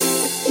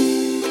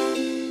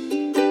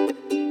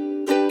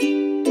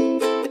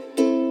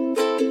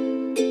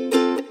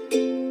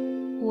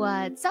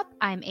What's up?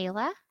 I'm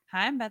Ayla.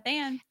 Hi, I'm Beth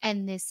Ann.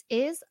 And this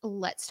is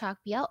Let's Talk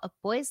BL, a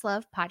Boys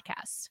Love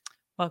podcast.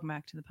 Welcome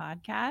back to the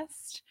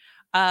podcast.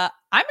 I'm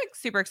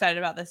super excited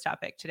about this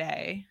topic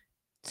today.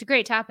 It's a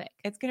great topic.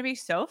 It's going to be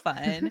so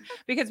fun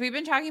because we've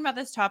been talking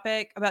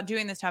about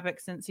doing this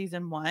topic since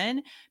season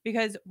 1.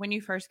 Because when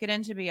you first get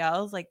into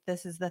BLs, like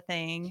this is the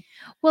thing.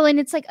 Well, and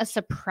it's like a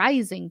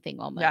surprising thing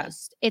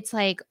almost. Yeah. It's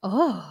like,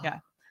 oh. Yeah.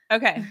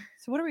 Okay.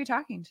 So what are we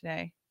talking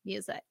today?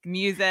 Music.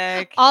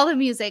 All the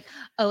music.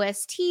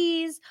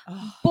 OSTs,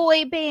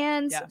 boy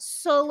bands,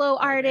 solo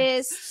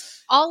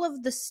artists, all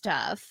of the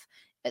stuff.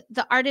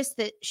 The artists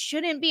that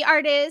shouldn't be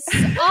artists,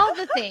 all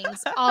the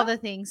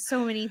things,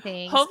 so many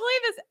things. Hopefully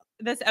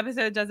this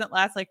episode doesn't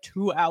last like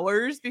 2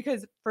 hours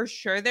because for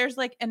sure there's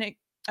like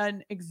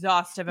an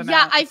exhaustive amount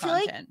of content. I feel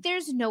like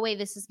there's no way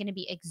this is going to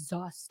be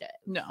exhaustive.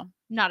 No.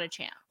 Not a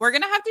chance. We're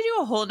going to have to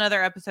do a whole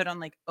nother episode on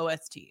like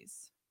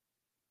OSTs.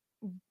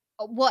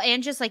 Well,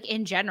 and just like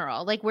in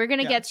general, like we're going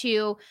to get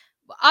to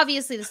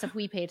obviously the stuff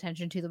we pay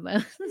attention to the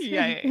most.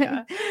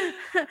 Yeah.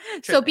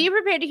 So be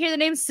prepared to hear the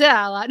name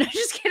Sala. No,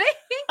 just kidding.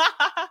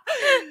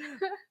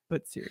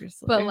 But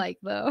seriously. But like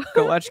though.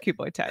 Go watch Cute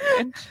Boy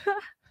Thailand.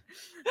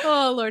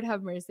 Oh, Lord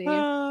have mercy.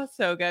 Oh,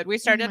 so good. We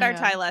started our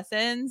Thai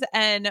lessons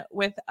and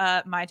with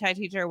my Thai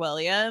teacher,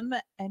 William,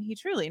 and he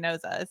truly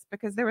knows us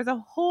because there was a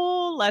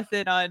whole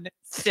lesson on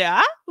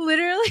Sia.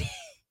 Literally.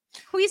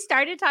 We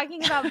started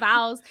talking about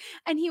vowels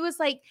and he was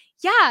like,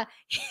 yeah.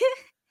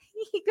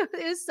 It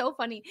was so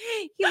funny.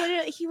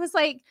 He was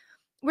like,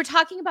 we're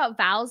talking about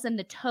vowels and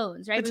the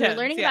tones, right? We were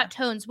learning about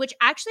tones, which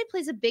actually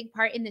plays a big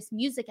part in this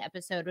music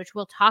episode, which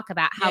we'll talk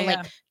about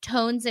how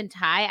tones in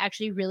Thai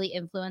actually really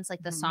influence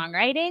like the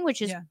songwriting,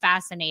 which is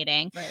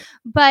fascinating. Right.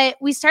 But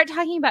we start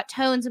talking about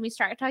tones and we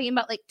start talking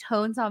about like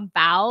tones on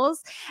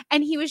vowels.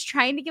 And he was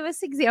trying to give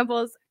us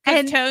examples.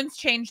 Because tones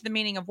change the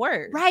meaning of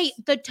words. Right.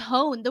 The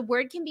tone, the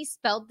word can be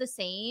spelled the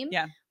same.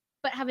 Yeah.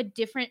 But have a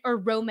different or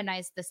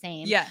romanized the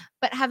same. Yeah.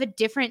 But have a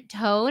different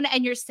tone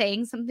and you're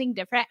saying something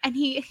different. And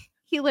he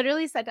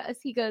literally said to us,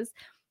 he goes,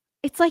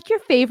 it's like your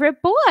favorite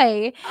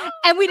boy.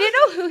 And we didn't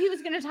know who he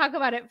was going to talk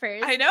about at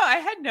first. I know. I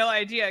had no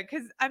idea.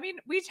 Because, I mean,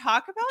 we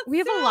talk about we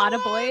have a lot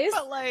of boys.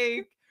 But,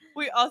 like,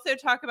 we also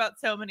talk about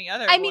so many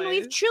other I boys. mean,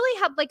 we've truly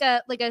had,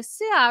 like a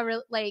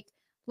Sia,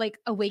 like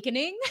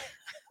awakening.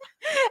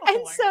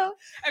 And so,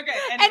 okay.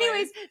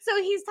 Anyways, so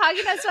he's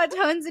talking to us about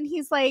tones and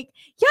he's like,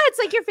 yeah, it's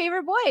like your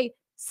favorite boy.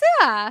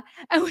 Sia.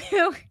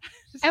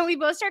 And we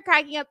both start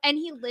cracking up and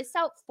he lists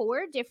out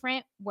 4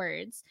 different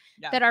words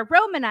that are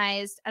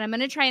romanized, and I'm going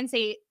to try and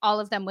say all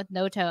of them with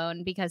no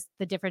tone because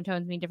the different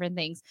tones mean different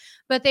things,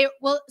 but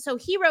so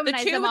he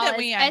romanized them all as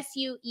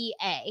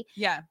S-U-E-A.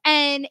 Yeah.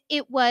 And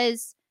it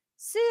was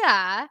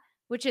Sia,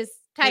 which is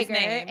Tiger,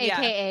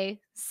 aka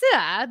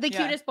Sia, the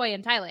cutest boy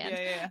in Thailand.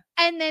 Yeah.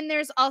 And then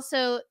there's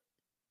also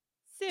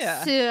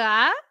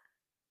Sia.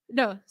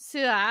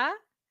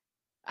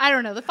 I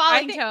don't know, the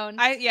falling tone.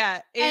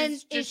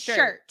 Is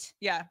shirt.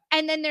 Yeah.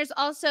 And then there's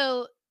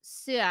also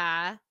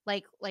Sia,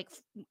 like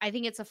I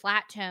think it's a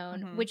flat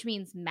tone, which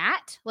means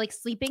mat, like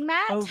sleeping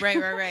mat. Oh,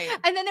 right.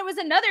 And then there was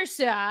another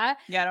Sia.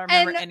 Yeah, I don't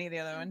remember any of the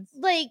other ones.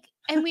 Like,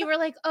 and we were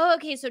like, oh,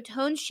 okay, so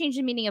tones change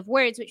the meaning of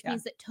words, which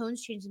means that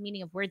tones change the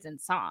meaning of words in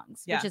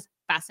songs, which is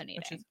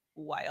fascinating. Which is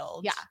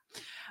wild. Yeah.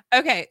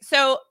 Okay,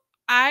 so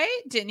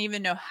I didn't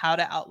even know how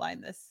to outline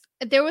this.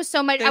 There was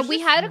so much. We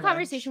had a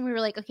conversation. We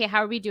were like, okay,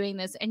 how are we doing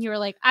this? And you were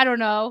like, I don't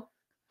know.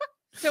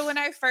 So when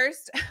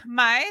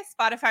my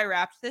Spotify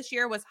Wrapped this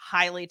year was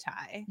highly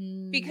Thai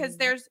because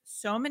there's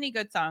so many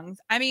good songs.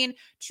 I mean,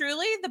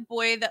 truly the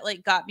boy that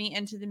like got me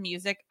into the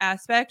music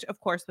aspect,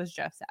 of course, was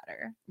Jeff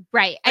Satter.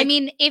 Right. Like, I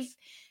mean, if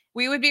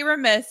we would be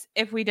remiss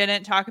if we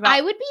didn't talk about. I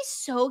would be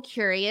so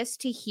curious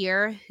to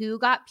hear who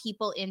got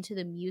people into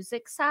the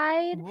music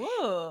side.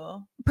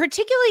 Ooh.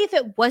 Particularly if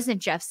it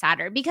wasn't Jeff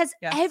Satter, because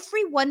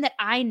everyone that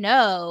I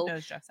know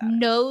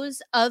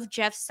knows of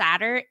Jeff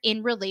Satter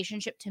in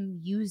relationship to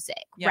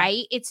music,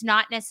 right? It's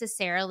not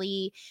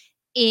necessarily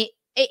it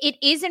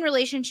is in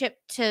relationship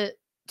to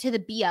the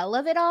BL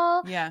of it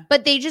all. Yeah.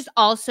 But they just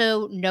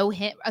also know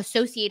him,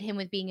 associate him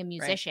with being a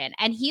musician. Right.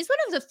 And he's one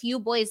of the few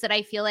boys that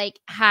I feel like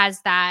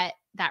has that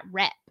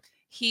rep.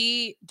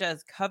 He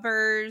does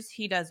covers,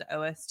 he does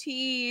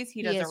OSTs,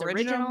 he does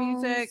original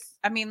music.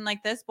 I mean,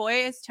 like, this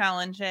boy is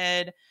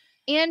talented.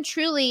 And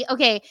truly,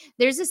 okay,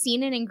 there's a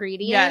scene in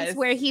Ingredients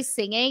where he's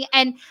singing,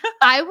 and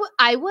I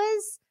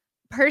was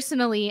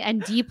personally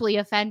and deeply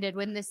offended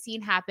when this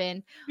scene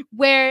happened,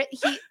 where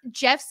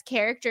Jeff's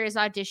character is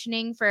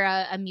auditioning for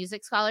a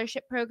music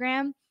scholarship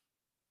program,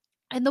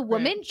 and the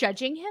woman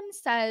judging him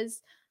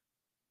says,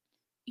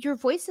 your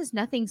voice is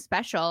nothing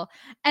special.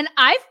 And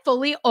I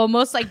fully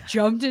almost like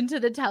jumped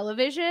into the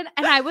television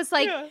and I was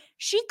like,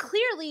 she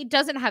clearly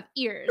doesn't have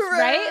ears,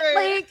 right?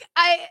 Like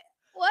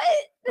what?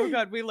 Oh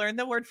God, we learned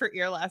the word for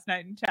ear last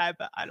night in chat,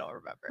 but I don't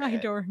remember it. I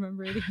don't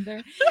remember it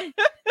either.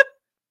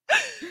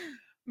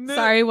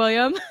 Sorry,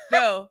 William.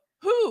 No.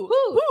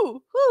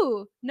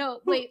 Who? No,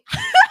 wait.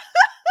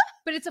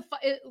 But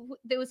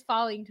it was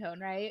falling tone,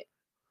 right?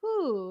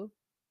 Who?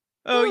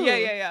 Oh,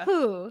 yeah.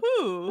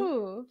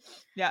 Who?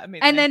 Yeah,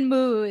 amazing. And then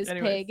moo is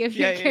pig, if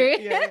you're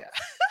curious. Yeah.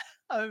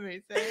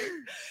 Amazing.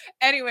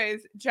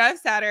 Anyways,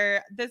 Jeff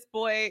Satur, this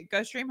boy,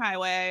 Go Stream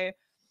Highway.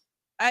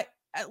 I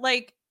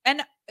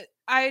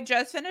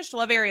just finished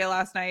Love Area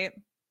last night,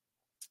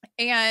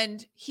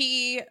 and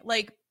he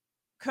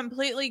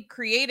completely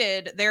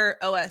created their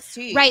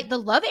OST. Right. The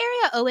Love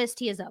Area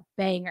OST is a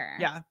banger.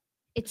 Yeah.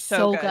 It's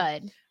so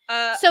good.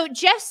 So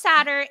Jeff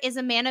Satur is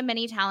a man of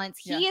many talents.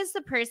 He is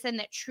the person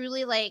that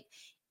truly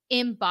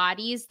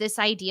embodies this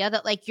idea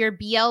that your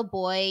BL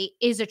boy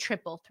is a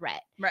triple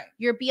threat. Right.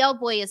 Your BL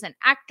boy is an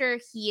actor,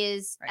 he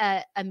is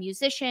a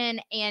musician,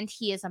 and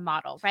he is a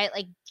model, right?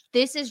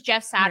 This is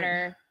Jeff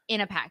Satur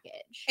in a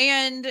package.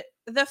 And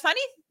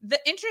the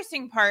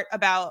interesting part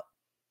about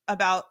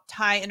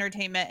Thai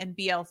entertainment and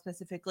BL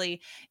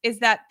specifically is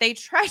that they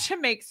try to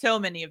make so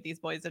many of these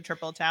boys a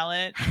triple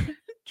talent.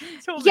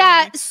 So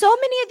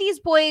many of these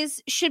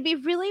boys should be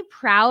really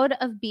proud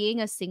of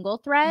being a single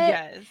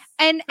threat.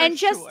 Yes. And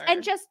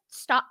just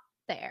stop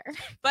there.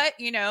 But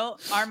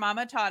our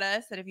mama taught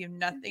us that if you have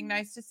nothing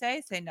nice to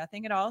say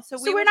nothing at all. So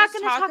we're not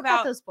going to talk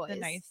about those boys. The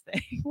nice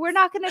thing. We're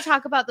not going to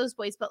talk about those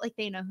boys, but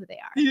they know who they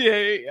are.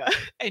 Yeah.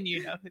 And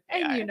you know who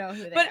they are. You know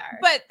who they are.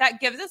 But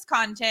that gives us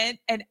content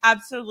and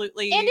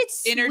absolutely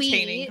it's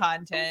entertaining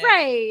content.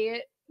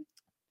 Right.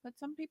 But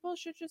some people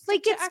should just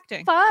it's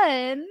acting.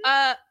 Fun.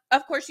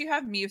 Of course you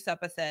have Muse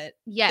Opposite.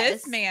 Yes.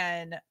 This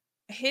man,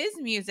 his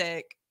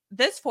music,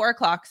 this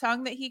 4:00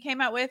 song that he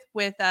came out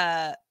with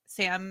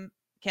Sam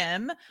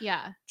Kim.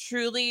 Yeah.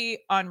 Truly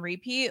on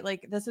repeat.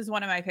 This is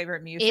one of my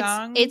favorite Muse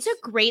songs. It's a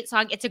great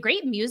song. It's a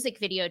great music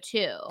video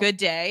too. Good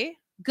Day.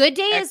 Good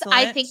Day is,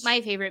 I think, my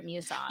favorite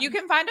Muse song. You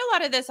can find a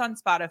lot of this on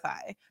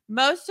Spotify.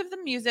 Most of the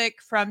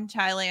music from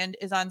Thailand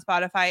is on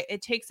Spotify.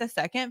 It takes a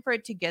second for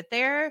it to get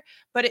there,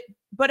 but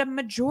a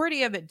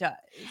majority of it does.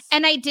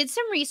 And I did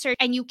some research,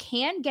 and you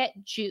can get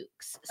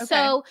Joox. Okay.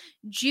 So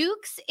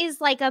Joox is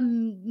a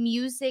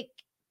music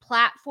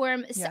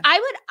platform. Yeah. So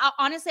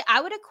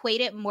I would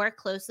equate it more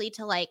closely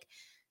to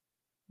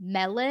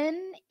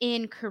Melon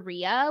in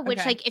Korea, which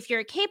if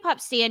you're a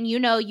K-pop stan,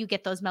 you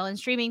get those Melon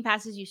streaming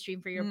passes, you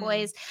stream for your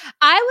boys.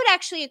 I would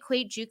actually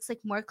equate Joox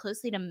more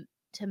closely to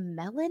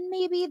Melon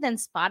maybe than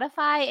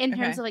Spotify in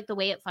terms of the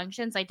way it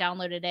functions. I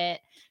downloaded it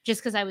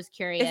just because I was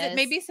curious. Is it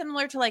maybe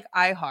similar to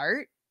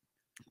iHeart?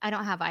 I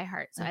don't have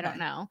iHeart, so I don't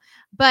know.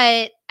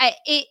 But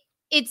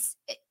it's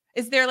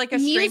is there a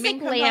streaming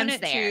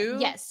component too?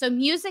 Yes. So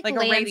music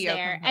lands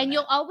there. Component. And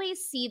you'll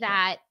always see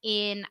that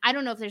in, I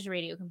don't know if there's a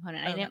radio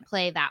component. I didn't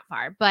play that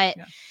far, but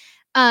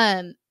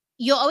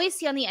you'll always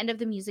see on the end of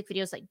the music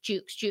videos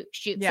Joox.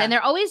 Yeah. And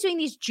they're always doing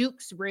these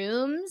Joox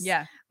rooms.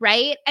 Yeah.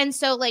 Right. And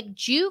so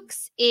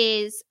Joox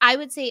is, I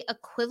would say,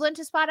 equivalent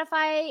to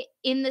Spotify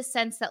in the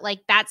sense that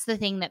that's the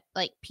thing that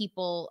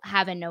people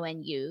have and know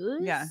and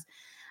use.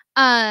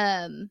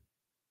 Yeah.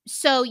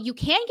 So you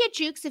can get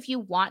Joox if you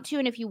want to,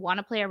 and if you want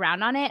to play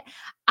around on it.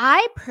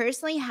 I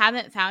personally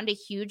haven't found a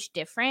huge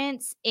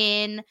difference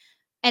in,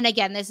 and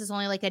again, this is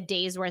only a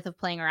day's worth of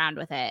playing around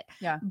with it.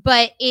 Yeah.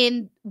 But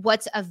in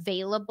what's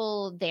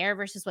available there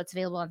versus what's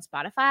available on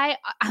Spotify,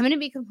 I'm going to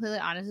be completely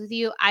honest with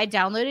you. I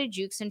downloaded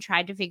Joox and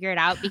tried to figure it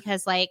out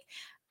because I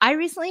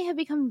recently have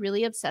become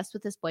really obsessed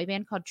with this boy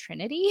band called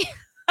Trinity.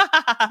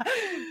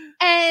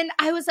 And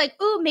I was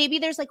ooh, maybe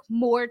there's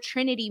more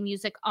Trinity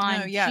music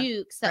on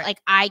Joox that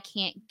I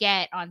can't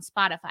get on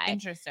Spotify.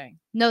 Interesting.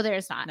 No,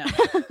 there's not. No.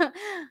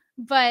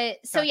 But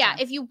so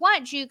if you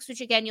want Joox, which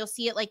again you'll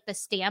see it the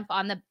stamp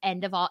on the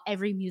end of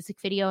every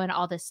music video and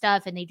all this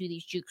stuff, and they do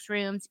these Joox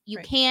rooms, you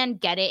can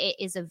get it. It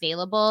is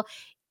available.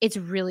 It's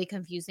really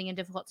confusing and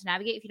difficult to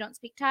navigate if you don't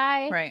speak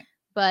Thai. Right.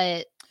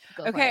 But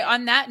okay,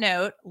 on that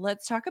note,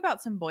 let's talk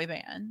about some boy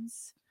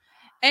bands.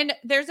 And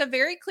there's a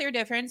very clear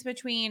difference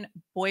between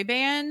boy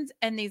bands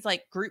and these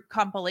group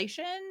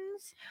compilations.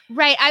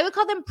 Right. I would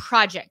call them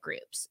project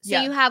groups. So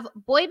you have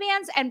boy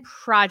bands and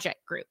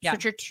project groups,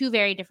 which are two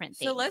very different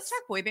things. So let's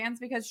talk boy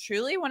bands, because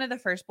truly one of the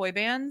first boy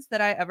bands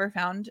that I ever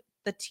found,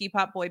 the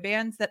T-pop boy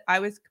bands that I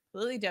was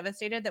completely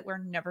devastated that we're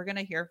never going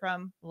to hear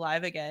from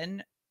live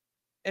again.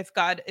 If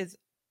God is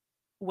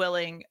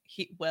willing,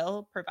 he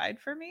will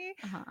provide for me.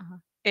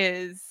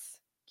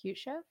 Is Cute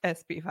Chef?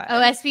 SB5.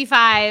 Oh,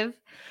 SB5.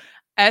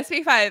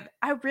 SB5,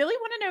 I really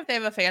want to know if they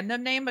have a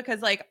fandom name, because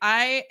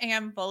I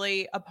am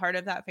fully a part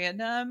of that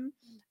fandom,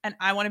 and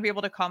I want to be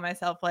able to call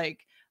myself a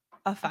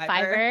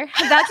fiver.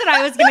 That's what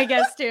I was gonna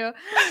guess too.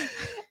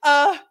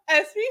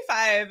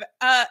 SB5.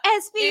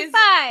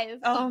 SB5.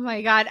 Oh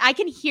my god, I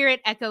can hear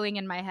it echoing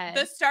in my head.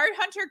 The Star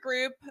Hunter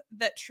group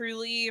that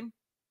truly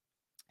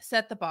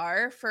set the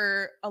bar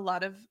for a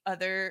lot of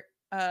other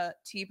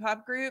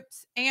T-pop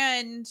groups,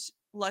 and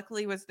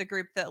luckily was the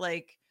group that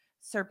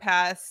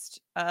surpassed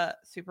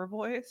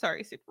Superboy.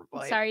 Sorry,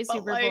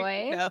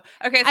 Superboy. No.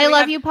 Okay, so I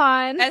love you,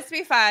 Pawn.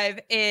 SB5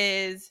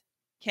 is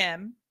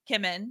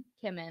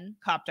Kimin,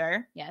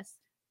 Copter. Yes.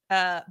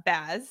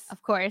 Baz.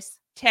 Of course.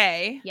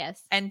 Tay.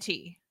 Yes. And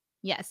T.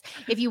 Yes.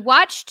 If you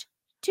watched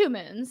 2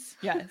 Moons.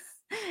 Yes.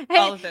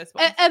 All of those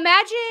ones.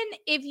 Imagine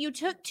if you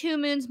took Two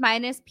Moons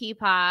minus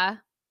Peepaw,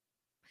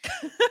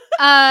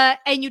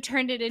 and you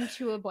turned it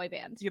into a boy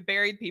band. You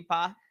buried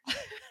Peepaw.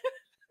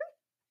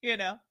 You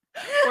know,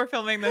 we're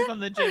filming this on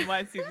the Gen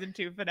Y season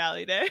 2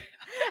 finale day.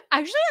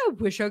 Actually, I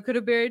wish I could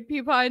have buried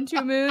Peepaw in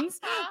 2 Moons.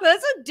 But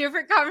that's a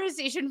different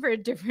conversation for a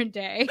different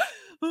day.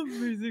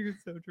 Amazing,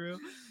 it's so true.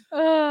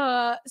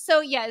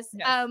 So yes,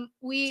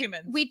 we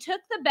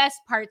took the best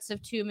parts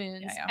of 2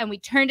 Moons and we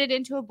turned it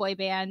into a boy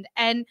band.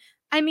 And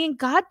I mean,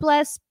 God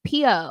bless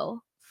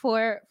P.O.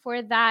 for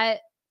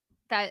that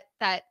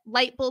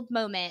light bulb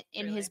moment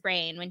in his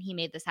brain when he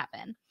made this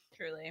happen.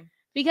 Truly.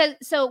 Because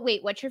so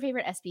wait, what's your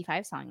favorite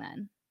SB5 song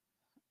then?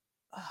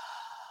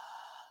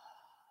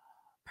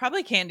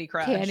 Probably Candy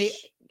Crush.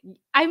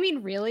 I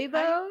mean, really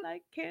though? I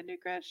like Candy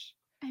Crush.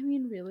 I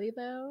mean, really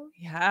though?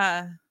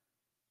 Yeah.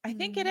 I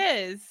think it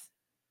is.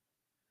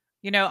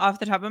 You know, off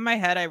the top of my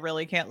head, I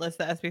really can't list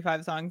the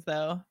SB5 songs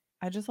though.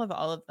 I just love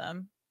all of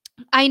them.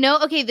 I know.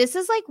 Okay, this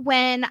is like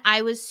when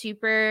I was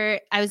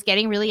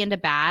getting really into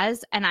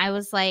Baz, and I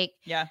was like,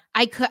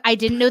 I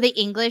didn't know the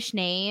English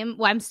name.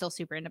 Well, I'm still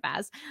super into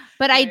Baz,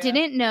 but I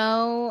didn't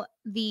know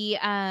the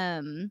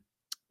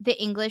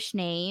English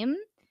name.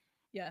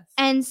 Yes.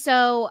 And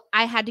so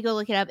I had to go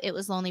look it up. It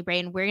was Lonely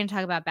Brain. We're going to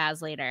talk about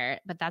Baz later,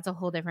 but that's a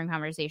whole different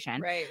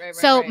conversation. Right.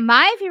 So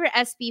my favorite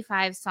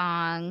SB5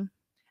 song.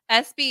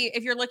 SB,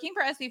 if you're looking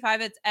for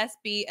SB5, it's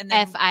SB and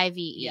then FIVE.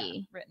 Yeah,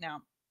 written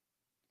out.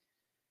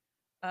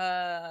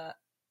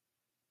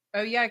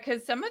 Oh yeah,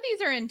 because some of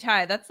these are in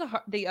Thai. That's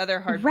the other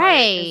hard part.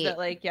 Is that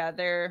like,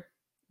 they're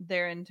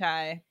in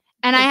Thai.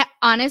 And I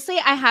honestly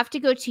have to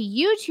go to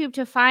YouTube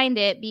to find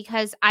it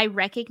because I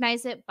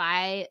recognize it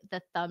by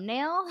the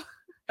thumbnail.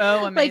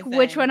 Oh, amazing. Like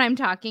which one I'm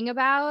talking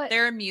about.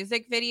 There are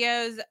music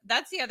videos.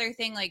 That's the other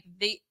thing. Like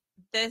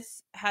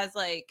this has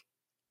like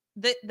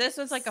this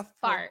was like a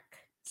Spark.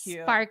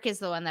 Cute. Spark is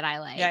the one that I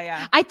like.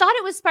 Yeah. I thought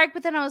it was Spark,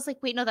 but then I was like,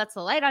 wait, no, that's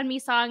the Light on Me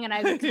song, and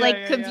I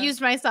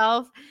confused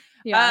myself.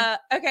 Yeah.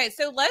 Okay,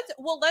 so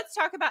let's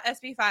talk about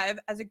SB5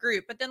 as a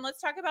group, but then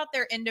let's talk about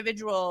their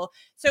individual.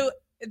 So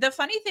the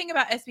funny thing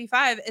about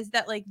SB5 is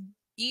that like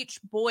each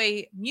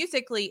boy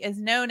musically is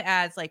known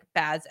as like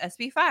Baz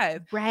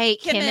SB5. Right.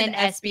 Kimin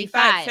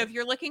SB5. So if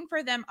you're looking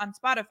for them on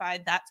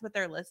Spotify, that's what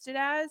they're listed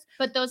as.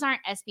 But those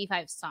aren't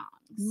SB5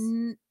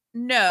 songs.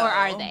 No. Or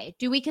are they?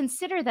 Do we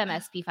consider them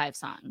SB5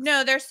 songs?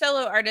 No, they're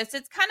solo artists.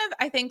 It's kind of,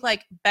 I think,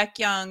 like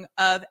Baekhyun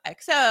of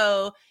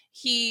EXO.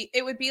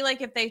 It would be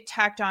like if they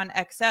tacked on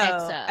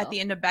EXO at the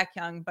end of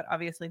Baekhyun, but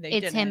obviously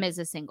didn't. It's him as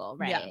a single,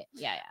 right?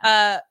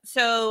 Yeah.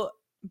 So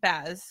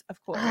Baz,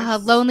 of course.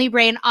 Lonely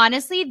Brain,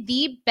 honestly,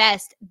 the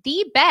best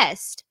BL,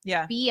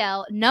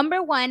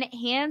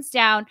 #1, hands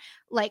down,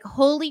 like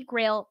holy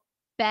grail,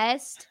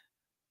 best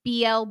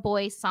BL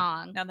boy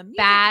song. Now the music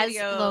Baz,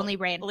 video Lonely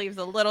Brain leaves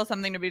a little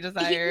something to be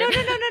desired.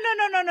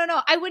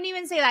 No. I wouldn't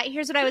even say that.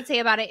 Here's what I would say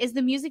about it: is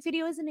the music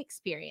video is an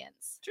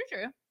experience.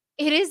 True.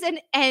 It is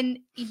and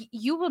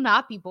you will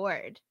not be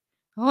bored.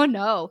 Oh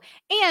no!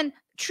 And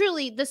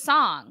truly, the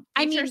song.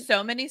 Features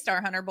so many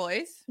Star Hunter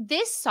boys.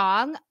 This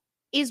song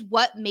is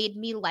what made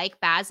me like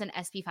Baz and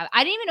SB5.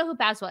 I didn't even know who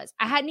Baz was.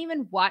 I hadn't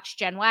even watched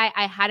Gen Y.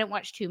 I hadn't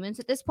watched 2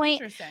 Moons at this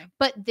point. Interesting.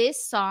 But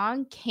this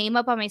song came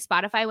up on my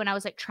Spotify when I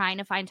was like trying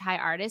to find Thai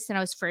artists and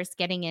I was first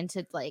getting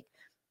into like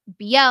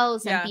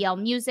BLs and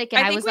BL music.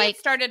 And I was like,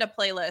 started a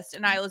playlist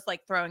and I was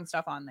like throwing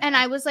stuff on there. And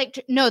I was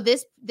like, no,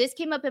 this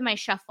came up in my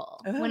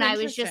shuffle when I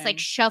was just like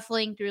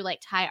shuffling through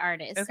like Thai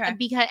artists.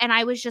 Okay. And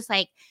I was just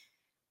like,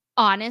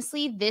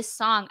 honestly, this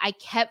song, I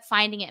kept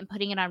finding it and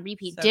putting it on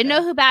repeat. So didn't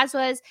know who Baz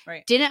was.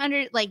 Right. Didn't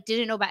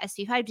know about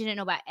SB5. Didn't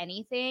know about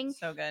anything.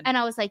 So good. And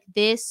I was like,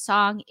 this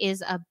song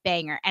is a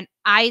banger. And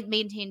I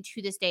maintain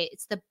to this day,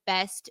 it's the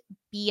best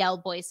BL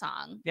boy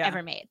song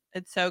ever made.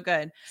 It's so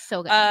good.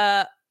 So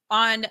good.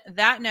 On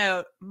that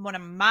note, one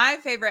of my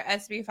favorite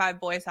SB5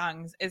 boy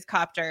songs is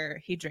Copter,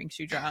 He Drinks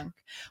You Drunk.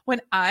 When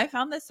I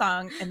found this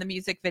song in the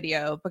music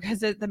video,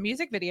 because the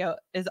music video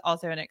is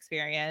also an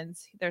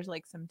experience. There's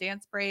like some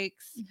dance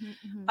breaks.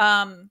 Mm-hmm.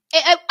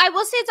 I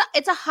will say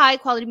it's a high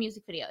quality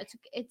music video.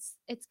 It's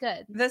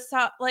good. This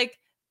song, like,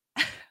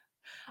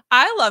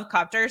 I love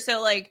Copter.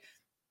 So like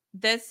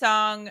this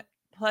song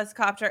plus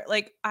Copter,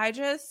 like I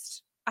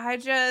just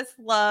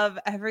love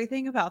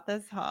everything about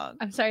this song.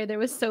 I'm sorry, there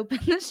was soap in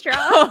the straw.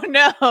 Oh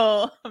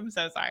no, I'm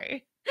so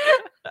sorry.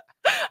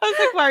 I was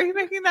like, why are you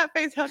making that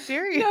face? How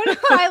dare you? No,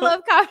 I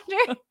love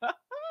Copter.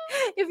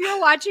 If you're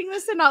watching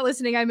this and not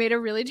listening, I made a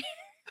really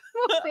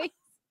terrible face.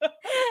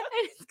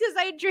 It's because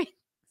I drank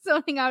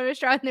something out of a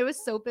straw and there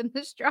was soap in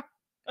the straw.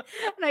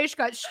 And I just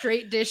got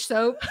straight dish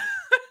soap.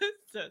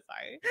 So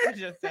sorry. I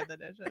just did the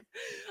dishes.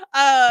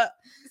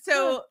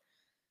 So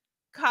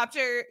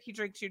Copter, He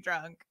Drinks You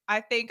Drunk.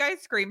 I think I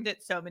screamed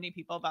at so many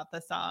people about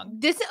this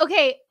song.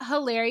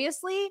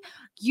 Hilariously,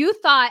 you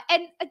thought,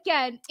 and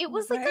again, it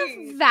was like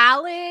a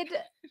valid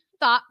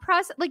thought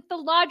process. Like the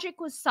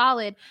logic was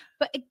solid,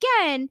 but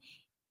again,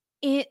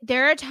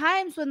 there are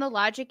times when the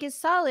logic is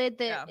solid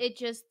that it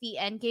just the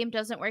end game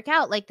doesn't work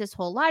out. Like this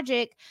whole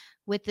logic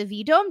with the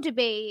V Dome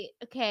debate,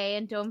 okay,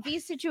 and Dome V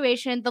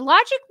situation, the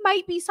logic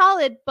might be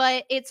solid,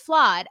 but it's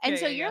flawed. And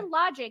so your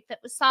logic that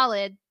was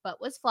solid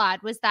but was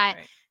flawed was that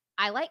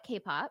I like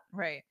K-pop.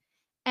 Right.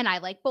 And I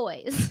like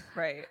boys.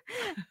 Right.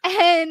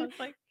 And I was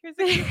like, here's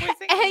a cute boy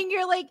singing. And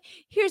you're like,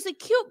 here's a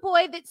cute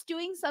boy that's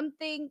doing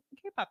something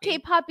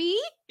K-pop-y.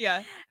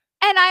 Yeah.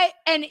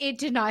 And it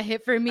did not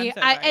hit for me.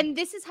 So and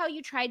this is how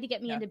you tried to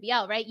get me into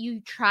BL, right? You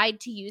tried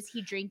to use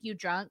He Drink You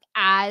Drunk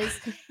as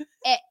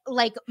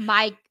like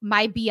my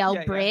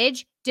BL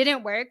bridge.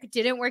 Didn't work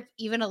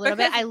even a little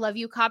bit. I love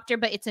you, Copter,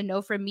 but it's a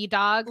no from me,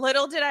 dog.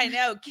 Little did I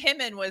know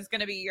Kimin was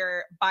going to be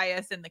your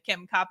bias in the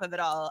Kim Cop of it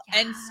all.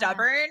 Yeah. And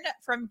Stubborn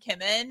from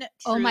Kimin,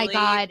 oh my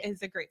God,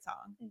 is a great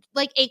song.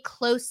 Like a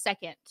close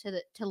second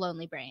to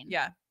Lonely Brain.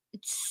 Yeah.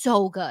 It's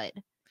so good.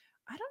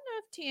 I don't know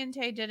if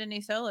TNT did any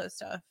solo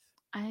stuff.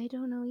 I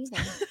don't know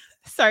either.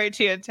 Sorry,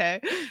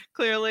 TNT.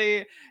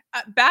 Clearly,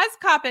 Baz,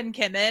 Cop, and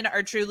Kimin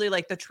are truly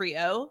like the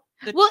trio.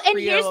 Well, and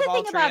here's the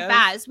thing about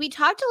Baz. We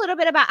talked a little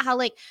bit about how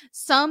like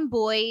some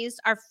boys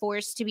are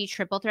forced to be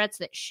triple threats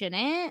that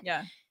shouldn't.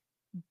 Yeah.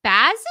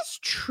 Baz is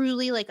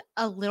truly like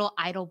a little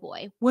idol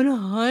boy.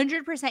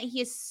 100%. He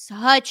is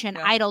such an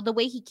idol. The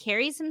way he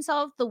carries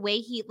himself, the way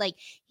he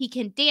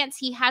can dance.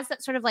 He has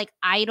that sort of like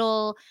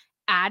idol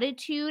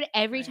attitude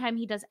every time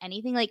he does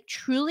anything. Like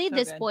truly, so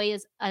this boy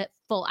is a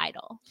full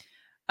idol.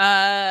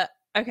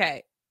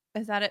 Okay.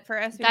 Is that it for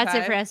SB5? That's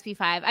it for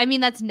SB5. I mean,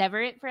 that's never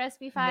it for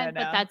SB5, but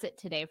that's it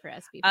today for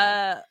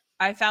SB5.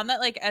 I found that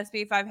like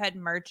SB5 had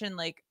merch and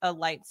like a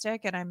light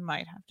stick, and I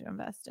might have to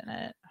invest in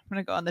it. I'm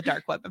gonna go on the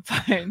dark web and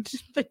find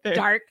the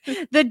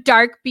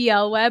dark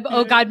BL web.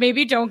 Oh God,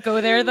 maybe don't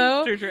go there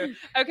though. True.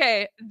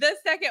 Okay, the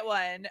second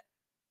one,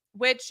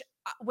 which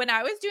when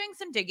I was doing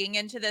some digging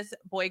into this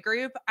boy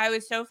group, I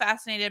was so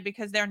fascinated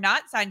because they're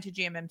not signed to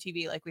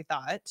GMMTV like we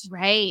thought.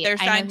 Right. They're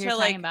signed to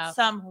like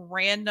some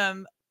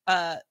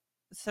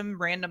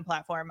random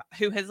platform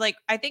who has like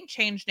I think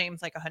changed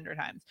names like 100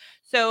 times.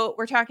 So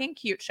we're talking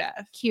Cute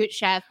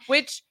Chef,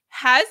 which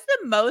has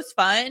the most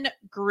fun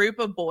group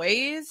of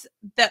boys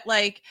that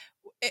like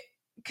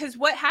because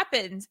what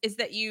happens is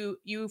that you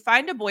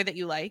find a boy that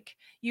you like,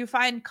 you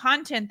find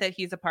content that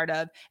he's a part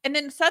of, and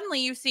then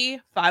suddenly you see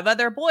 5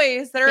 other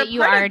boys that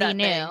you already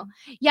knew.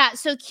 Thing. Yeah,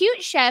 so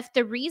Cute Chef,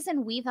 the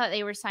reason we thought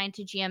they were signed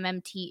to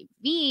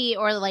GMMTV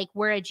or like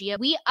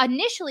we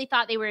initially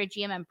thought they were a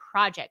GMM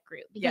project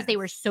group because they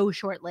were so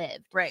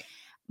short-lived. Right.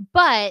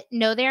 But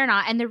no, they're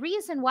not. And the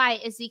reason why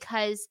is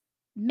because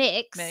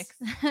Mix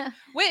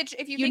which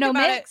if you think about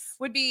Mix?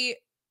 It would be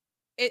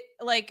it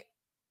like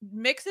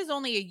Mix is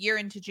only a year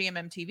into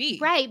GMMTV.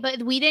 Right,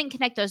 but we didn't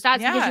connect those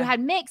dots because you had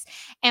Mix.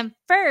 And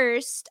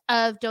First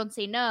of Don't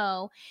Say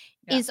No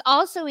is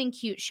also in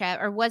Cute Chef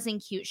or was in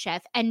Cute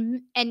Chef.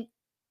 And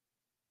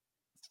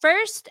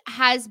First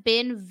has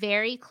been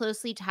very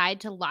closely tied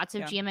to lots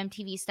of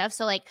GMMTV stuff.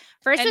 So like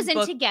First was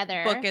in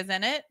Together. Book is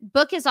in it.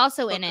 Book is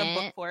also in it.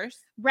 Book Force.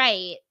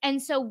 Right.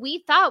 And so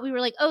we thought, we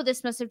were like, oh,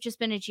 this must have just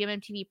been a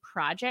GMMTV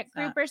project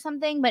group or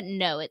something. But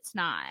no, it's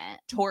not.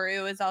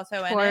 Toru is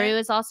also in it. Toru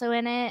is also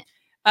in it.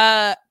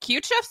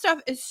 Cute Chef stuff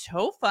is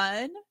so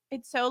fun.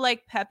 It's so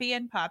like peppy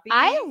and poppy.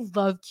 I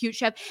love Cute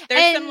Chef.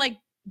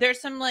 There's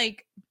some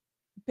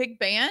big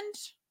band,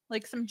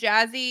 like some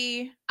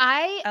jazzy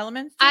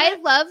elements. I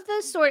love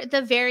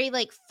the very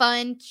like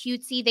fun,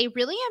 cutesy. They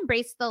really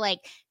embrace the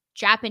like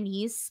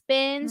Japanese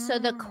spin. So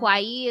the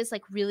kawaii is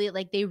like really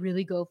like they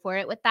really go for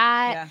it with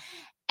that. Yeah.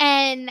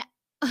 And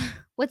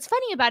what's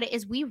funny about it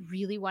is we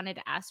really wanted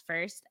to ask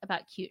First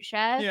about Cute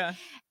Chef. Yeah.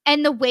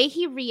 And the way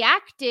he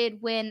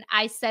reacted when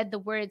I said the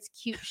words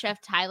Cute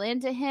Chef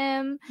Thailand to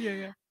him.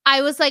 Yeah.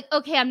 I was like,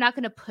 okay, I'm not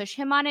going to push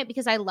him on it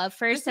because I love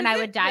First and I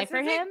would die for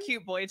him.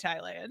 Cute Boy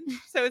Thailand.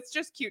 So it's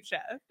just Cute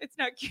Chef. It's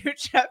not Cute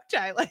Chef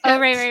Thailand. Oh,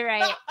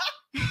 right.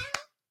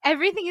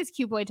 Everything is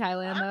Cute Boy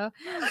Thailand, though.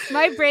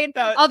 My brain.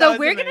 Although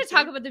we're going to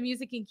talk about the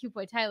music in Cute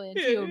Boy Thailand,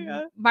 too.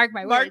 Yeah. Mark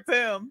my words.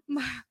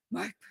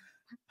 Mark.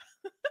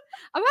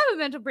 I'm having a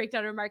mental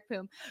breakdown of Mark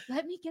Poom.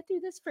 Let me get through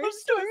this first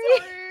story.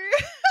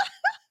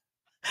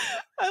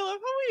 I love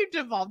how we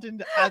devolved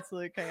into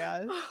absolute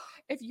chaos.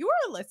 If you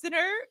are a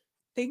listener,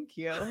 thank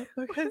you.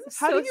 Because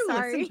how do you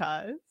listen to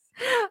us?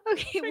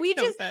 Okay,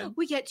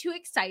 we get too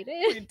excited.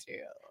 We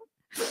do.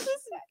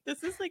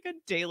 This is like a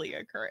daily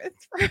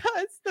occurrence for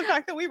us. The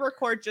fact that we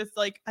record just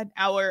like an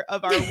hour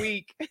of our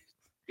week.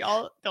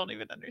 Y'all don't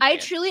even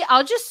understand.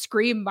 I'll just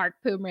scream Mark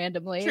Poom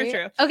randomly.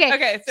 True.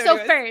 Okay. So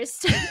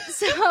First,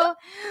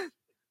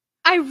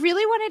 I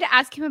really wanted to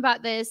ask him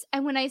about this.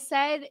 And when I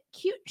said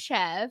Cute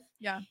Chef,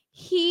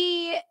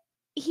 he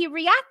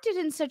reacted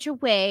in such a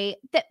way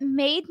that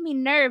made me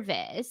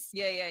nervous.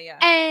 Yeah.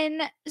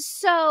 And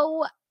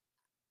so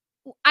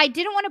I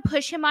didn't want to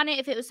push him on it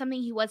if it was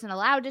something he wasn't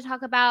allowed to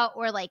talk about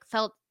or like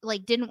felt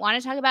like didn't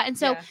want to talk about. And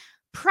so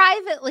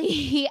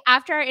privately,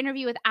 after our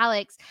interview with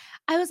Alex,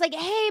 I was like,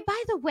 hey,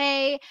 by the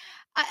way,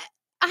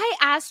 I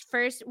asked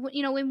First,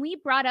 when we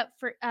brought up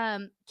for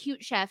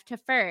Cute Chef to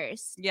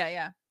First.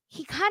 Yeah.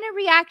 he kind of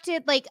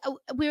reacted like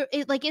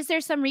like, is there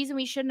some reason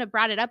we shouldn't have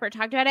brought it up or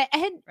talked about it?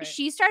 And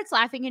she starts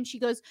laughing and she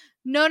goes,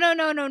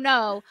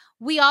 no.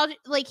 We all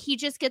like, he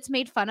just gets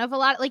made fun of a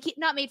lot. Like,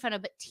 not made fun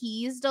of, but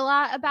teased a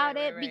lot about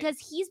it because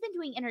he's been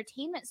doing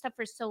entertainment stuff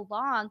for so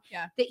long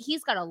that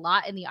he's got a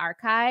lot in the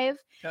archive.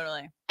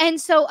 Totally. And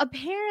so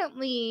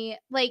apparently,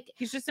 like,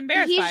 he's just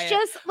embarrassed by it. He's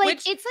just like,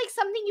 it's like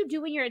something you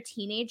do when you're a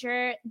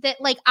teenager that,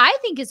 like, I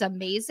think is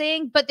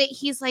amazing, but that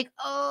he's like,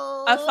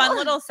 oh. A fun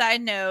little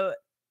side note.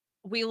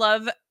 We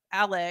love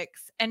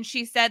Alex, and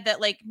she said that,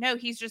 like, no,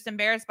 he's just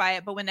embarrassed by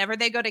it, but whenever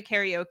they go to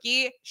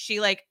karaoke, she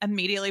like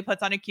immediately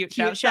puts on a cute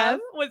chef,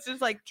 which is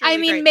like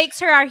great.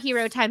 Makes her our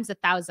hero times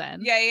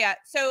 1,000. Yeah.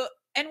 So,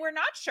 and we're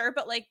not sure,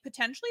 but like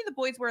potentially the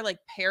boys were like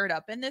paired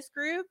up in this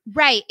group,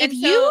 right? And if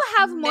you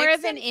have more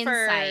of an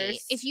insight,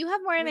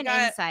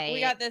 we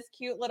got this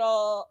cute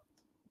little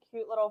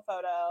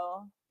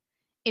photo.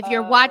 If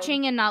you're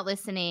watching and not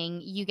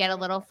listening, you get a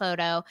little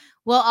photo.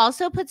 We'll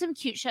also put some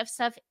cute chef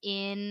stuff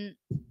in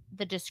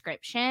the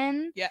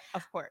description. Yeah,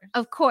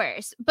 of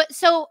course. But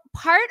so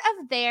part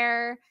of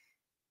their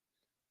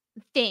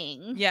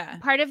thing,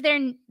 part of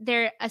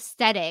their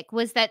aesthetic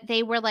was that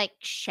they were like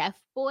chef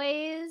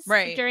boys,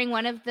 right? During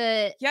one of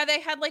the they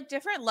had like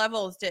different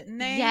levels, didn't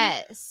they?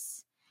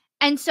 Yes.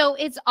 And so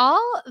it's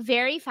all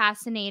very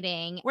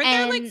fascinating. Were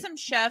there like some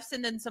chefs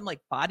and then some like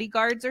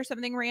bodyguards or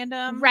something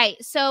random? Right.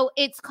 So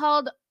it's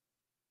called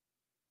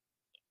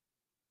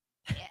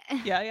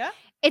Yeah.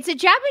 It's a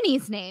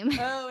Japanese name.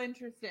 Oh,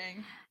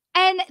 interesting.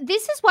 And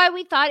this is why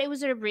we thought it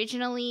was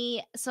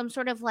originally some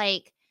sort of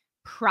like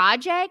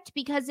project,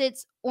 because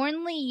it's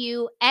Only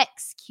You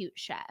X Cute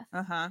Chef.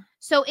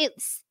 So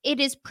it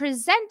is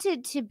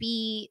presented to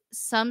be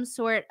some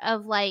sort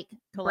of like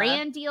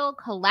brand deal,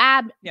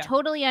 collab,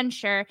 totally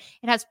unsure.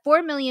 It has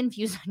 4 million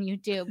views on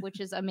YouTube, which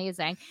is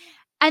amazing.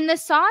 And the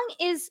song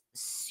is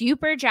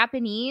super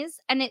Japanese,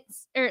 and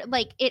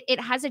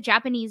it has a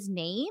Japanese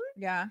name.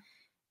 Yeah.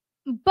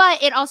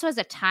 But it also has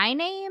a Thai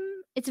name.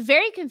 It's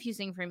very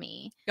confusing for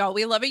me. Y'all,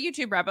 we love a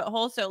YouTube rabbit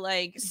hole, so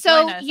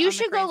you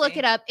should go look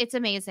it up. It's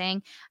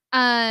amazing.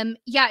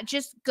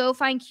 Just go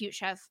find Cute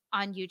Chef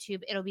on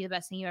YouTube. It'll be the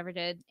best thing you ever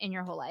did in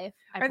your whole life.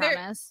 I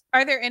promise.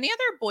 Are there any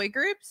other boy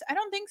groups? I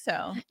don't think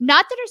so.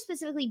 Not that are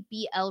specifically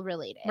BL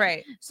related.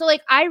 Right. So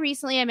like I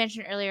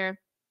mentioned earlier,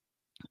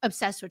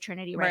 obsessed with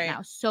Trinity right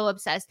now. So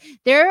obsessed.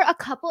 There are a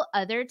couple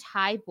other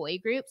Thai boy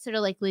groups that are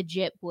like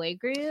legit boy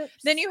groups.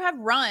 Then you have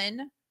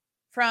Run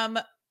from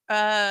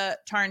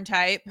Tarn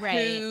Type,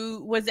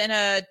 who was in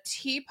a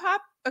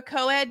T-pop, a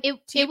co-ed.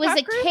 It was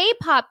a group?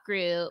 K-pop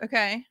group.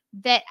 Okay.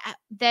 That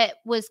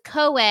was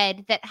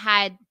co-ed that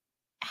had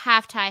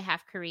half Thai,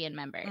 half Korean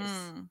members.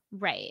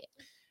 Right.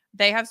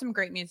 They have some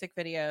great music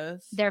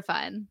videos. They're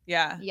fun.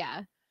 Yeah.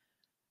 Yeah.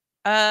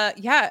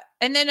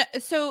 And then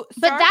but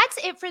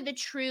that's it for the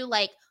true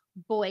like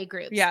boy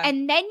groups. Yeah.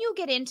 And then you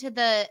get into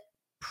the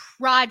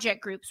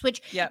project groups,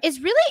 which is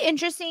really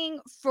interesting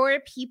for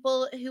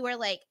people who are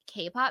like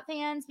K-pop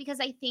fans, because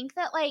I think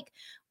that like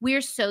we're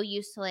so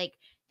used to like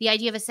the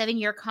idea of a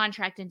 7-year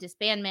contract and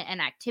disbandment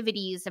and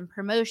activities and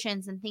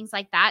promotions and things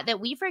like that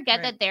we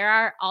forget that there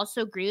are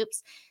also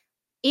groups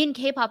in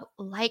K-pop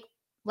like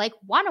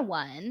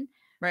 101.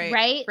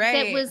 Right.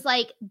 That was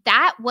like,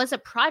 that was a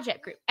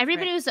project group.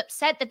 Everybody was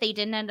upset that they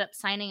didn't end up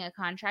signing a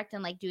contract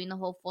and like doing the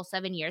whole full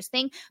 7 years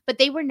thing, but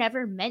they were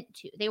never meant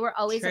to. They were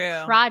always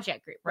a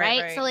project group.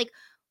 Right. So like,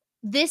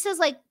 this is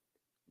like,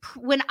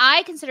 when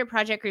I consider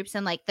project groups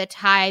in like the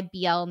Thai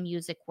BL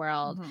music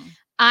world,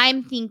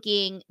 I'm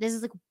thinking this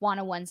is like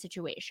 101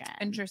 situation.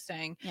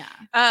 Interesting.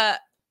 Yeah.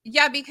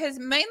 Because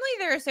mainly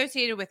they're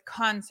associated with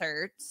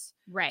concerts.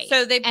 Right.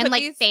 So they put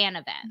like fan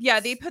events.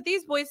 Yeah, they put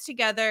these boys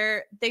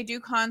together. They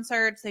do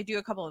concerts. They do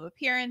a couple of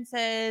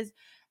appearances.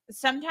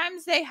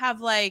 Sometimes they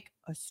have like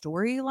a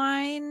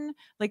storyline.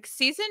 Like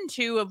season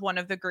 2 of one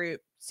of the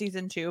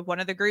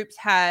groups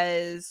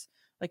has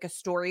like a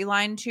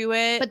storyline to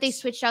it. But they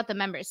switched out the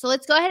members. So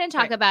let's go ahead and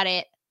talk about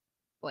it.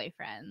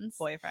 Boyfriends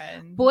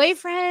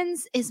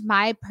is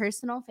my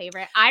personal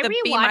favorite. I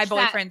rewatched Be My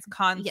Boyfriend's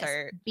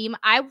concert.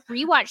 I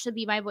rewatched the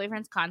Be My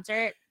Boyfriend's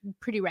concert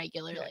pretty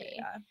regularly.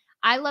 Yeah.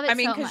 I love it.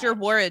 Because your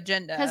war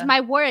agenda. Because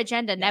my war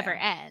agenda never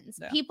ends.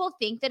 Yeah. People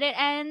think that it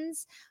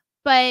ends,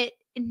 but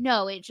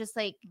no, it just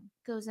like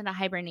goes into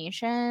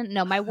hibernation.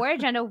 No, my war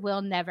agenda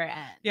will never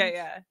end.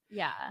 Yeah.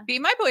 Be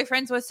My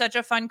Boyfriends was such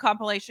a fun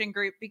compilation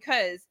group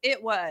because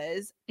it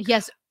was.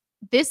 Yes.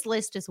 This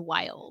list is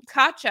wild.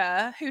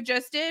 Katja, who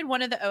just did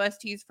one of the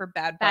OSTs for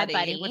Bad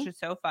Buddy, which is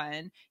so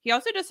fun. He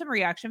also does some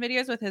reaction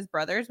videos with his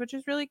brothers, which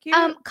is really cute.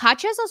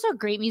 Katja is also a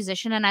great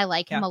musician, and I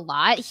like him a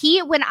lot.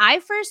 When I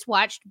first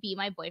watched Be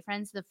My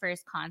Boyfriend's the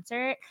first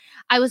concert,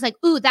 I was like,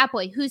 ooh, that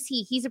boy, who's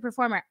he? He's a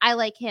performer. I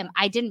like him.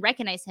 I didn't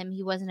recognize him.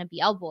 He wasn't a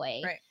BL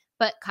boy. Right.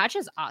 But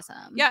Katja's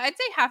awesome. Yeah, I'd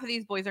say half of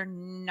these boys are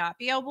not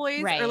BL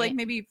boys, or like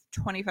maybe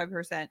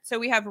 25%. So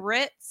we have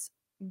Ritz,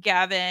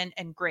 Gavin,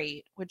 and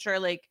Great, which are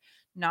like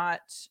not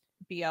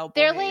BL boys.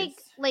 They're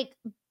like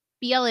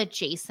BL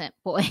adjacent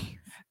boys.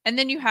 And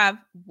then you have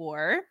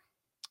War,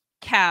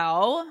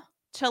 Cow,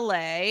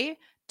 Tale,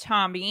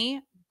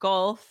 Tommy,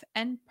 Gulf,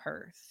 and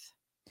Perth.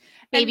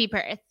 Baby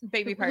Perth.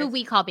 Baby Perth. Who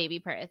we call Baby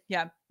Perth.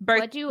 Yeah.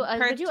 What do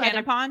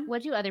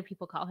other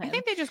people call him? I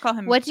think they just call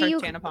him Perth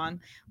Tanapon.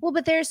 Well,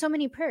 but there are so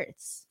many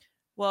Perths.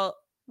 Well,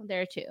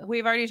 there are two.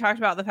 We've already talked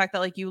about the fact that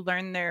like you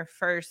learn their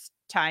first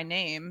Thai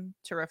name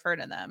to refer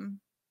to them.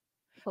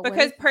 But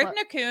because Perth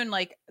Nakoon,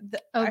 like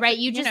right,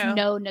 you just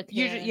know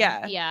Nakoon.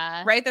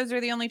 Yeah. Right, those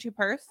are the only two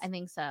Perths. I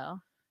think so.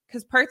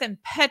 Because Perth and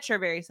Petch are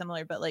very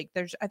similar, but like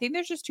I think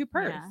there's just two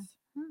Perths. Yeah.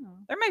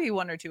 There might be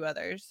one or two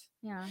others.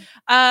 Yeah.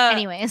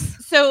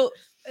 Anyways, so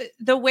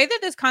the way that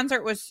this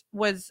concert was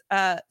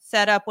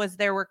set up was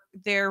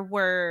there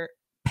were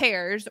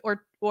pairs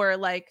or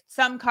like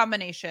some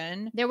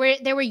combination. There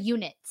were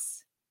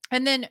units.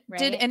 And then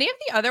did any of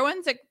the other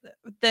ones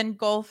then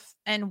Gulf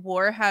and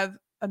War have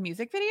a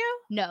music video?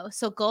 No.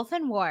 So Gulf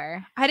and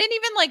War. I didn't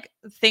even like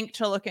think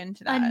to look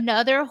into that.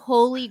 Another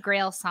holy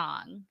grail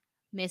song.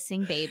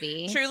 Missing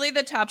Baby. Truly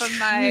the top of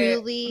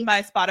my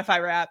Spotify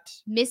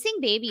Wrapped. Missing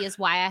Baby is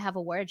why I have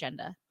a war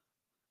agenda.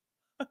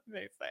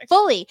 Amazing.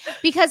 Fully.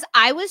 Because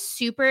I was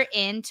super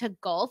into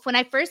Gulf. When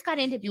I first got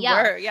into BL, you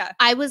were, yeah.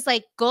 I was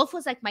like, Gulf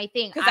was like my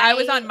thing. Because I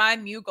was on my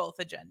Mew Gulf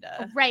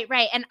agenda. Right.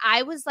 And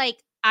I was like,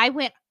 I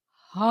went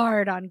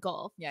hard on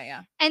Gulf.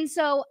 Yeah. And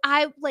so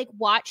I like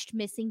watched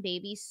Missing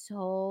Baby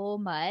so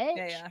much.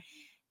 Yeah.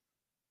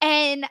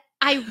 And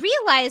I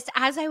realized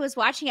as I was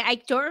watching it, I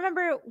don't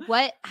remember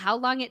how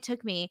long it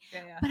took me,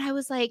 but I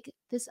was like,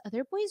 this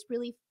other boy is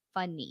really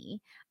funny.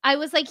 I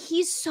was like,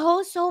 he's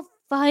so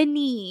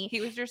funny.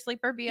 He was your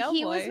sleeper BL boy.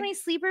 He was my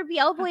sleeper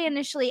BL boy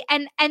initially.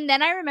 And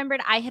then I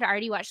remembered I had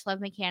already watched Love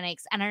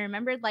Mechanics, and I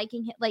remembered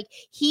liking him. Like,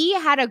 he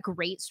had a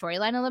great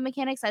storyline in Love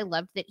Mechanics. I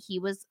loved that he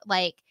was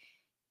like,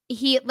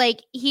 he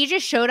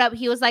just showed up.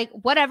 He was like,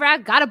 whatever, I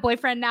got a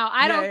boyfriend now.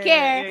 I don't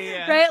care.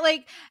 Yeah. Right.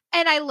 Like,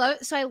 and I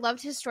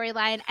loved his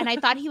storyline, and I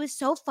thought he was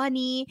so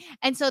funny.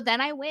 And so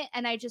then I went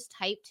and I just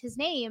typed his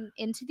name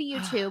into the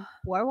YouTube,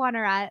 War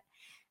Wanarat,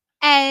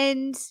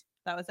 and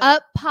that was it.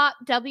 Up Pop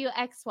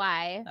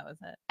WXY. That was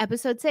it.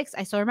 Episode 6.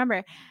 I still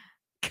remember.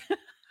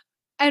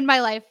 And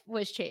my life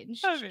was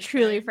changed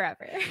truly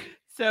forever.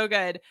 So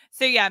good.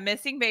 So yeah,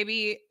 Missing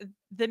Baby,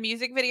 the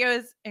music video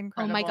is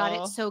incredible. Oh my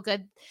God, it's so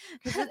good.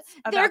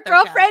 Their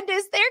girlfriend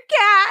is their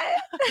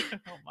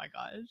cat. Oh my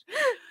gosh.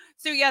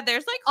 So yeah,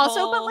 there's like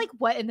also, but like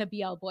what in the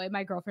BL boy?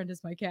 My girlfriend is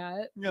my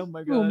cat. Oh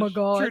my gosh. Oh my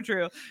God.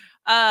 True.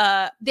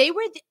 They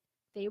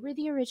were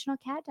the original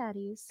cat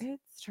daddies.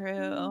 It's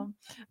true.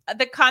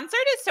 The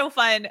concert is so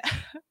fun,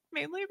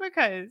 mainly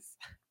because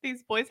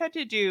these boys had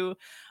to do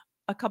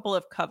a couple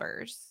of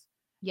covers.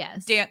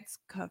 Yes. Dance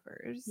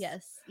covers.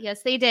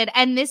 Yes, they did.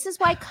 And this is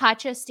why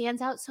Katja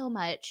stands out so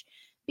much,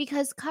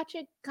 because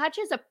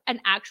Katja's an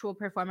actual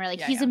performer.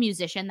 Like, he's a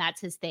musician. That's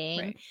his thing.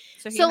 Right.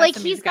 So like,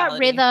 he's got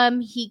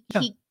rhythm. He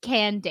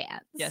can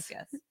dance. Yes.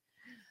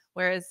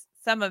 Whereas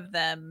some of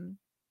them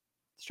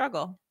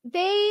struggle.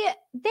 They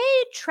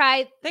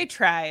tried.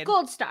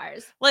 Gold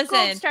stars. Listen.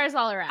 Gold stars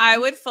all around. I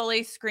would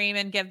fully scream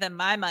and give them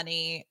my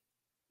money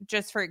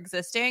just for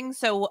existing,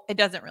 so it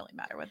doesn't really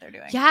matter what they're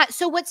doing. Yeah.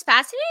 So what's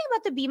fascinating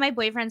about the Be My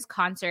Boyfriend's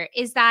concert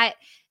is that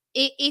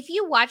if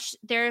you watch,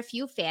 there are a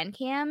few fan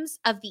cams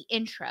of the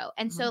intro,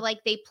 and so like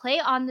they play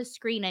on the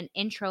screen an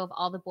intro of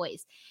all the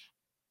boys,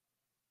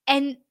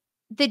 and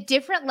the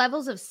different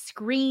levels of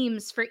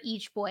screams for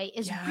each boy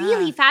is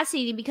really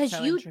fascinating, because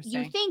you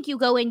think, you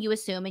go in, you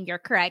assume, and you're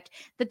correct,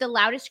 that the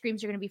loudest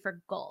screams are going to be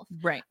for Gulf.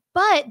 Right.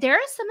 But there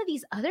are some of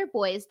these other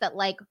boys that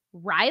like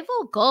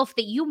rival Gulf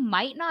that you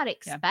might not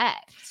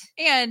expect.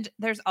 And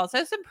there's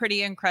also some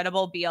pretty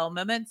incredible BL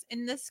moments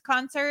in this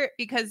concert,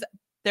 because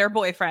their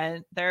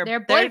ships.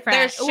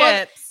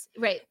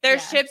 Right. Their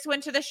ships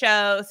went to the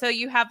show. So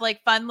you have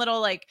like fun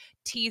little like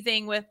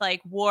teasing with like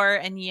War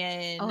and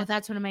Yin. Oh,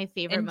 that's one of my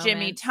favorite and moments.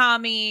 Jimmy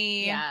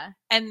Tommy. Yeah.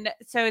 And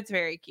so it's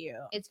very cute.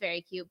 And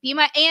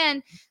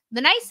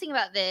the nice thing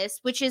about this,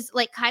 which is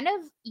like kind of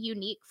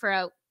unique for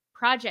a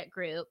project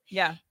group,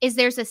 is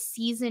there's a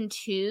season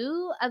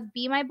 2 of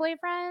Be My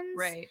Boyfriends.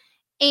 Right.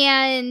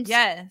 And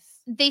yes,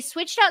 they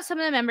switched out some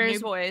of the members. New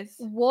boys.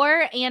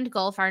 War and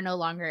Gulf are no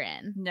longer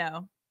in.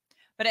 No.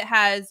 But it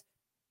has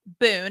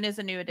Boone is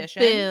a new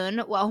addition.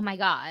 Boone. Well, oh my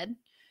God.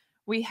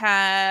 We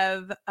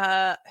have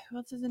who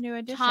else is a new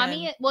addition?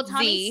 Tommy's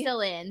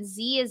still in.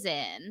 Z is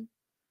in.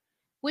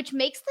 Which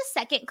makes the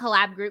second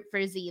collab group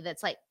for Z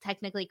that's like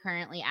technically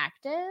currently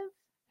active.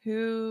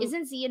 Who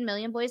isn't Z in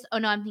Million Boys? Oh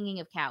no, I'm thinking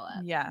of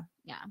Kawa. Yeah.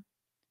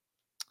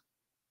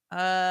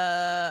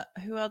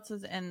 Who else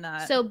is in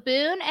that? So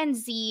Boone and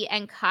Z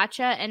and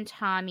Katja and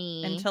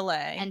Tommy and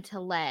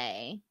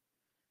Talay.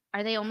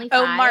 Are they only 5?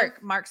 Oh,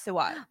 Mark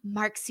Siwat.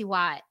 Mark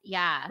Siwat.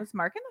 Yeah. Was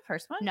Mark in the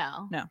first one?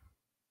 No.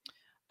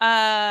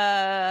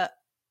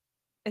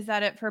 Is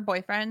that it for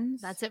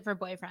Boyfriends? That's it for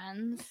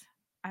Boyfriends.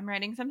 I'm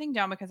writing something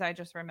down because I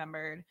just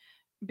remembered.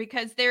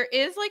 Because there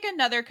is like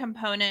another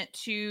component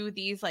to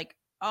these like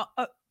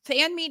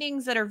fan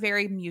meetings that are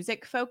very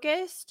music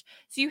focused.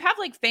 So you have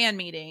like fan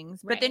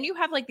meetings, but then you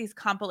have like these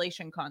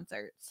compilation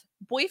concerts.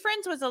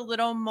 Boyfriends was a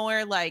little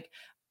more like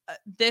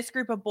this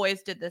group of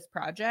boys did this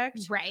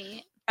project.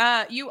 Right.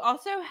 You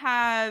also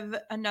have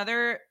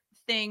another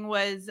thing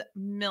was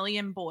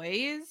Million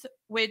Boys,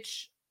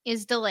 which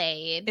is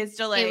delayed.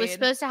 It was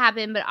supposed to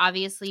happen, but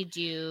obviously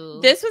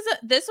This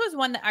was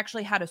one that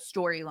actually had a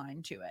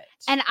storyline to it.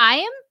 And I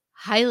am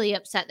highly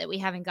upset that we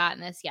haven't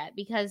gotten this yet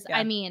because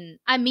I mean,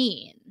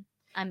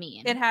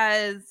 it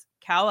has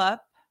Cow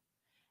Up,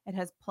 it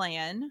has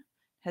Plan, it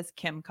has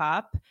Kim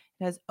Cop,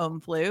 it has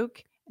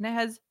Fluke, and it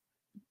has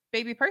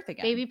Baby Perth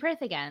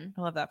again.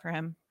 I love that for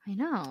him. I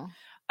know.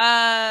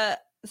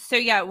 So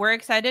yeah, we're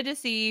excited to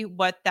see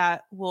what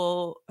that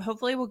will.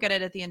 Hopefully, we'll get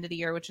it at the end of the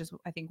year, which is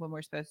I think when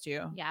we're supposed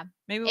to. Yeah,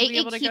 maybe we'll be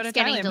able to go to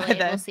Thailand by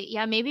then. We'll see.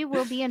 Yeah, maybe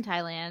we'll be in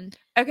Thailand.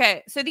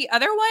 Okay, so the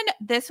other one,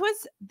 this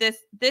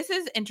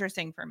is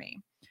interesting for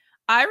me.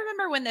 I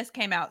remember when this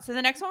came out. So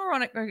the next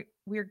one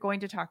we're going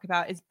to talk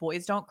about is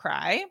Boys Don't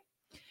Cry,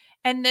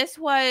 and this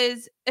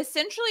was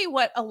essentially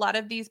what a lot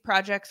of these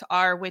projects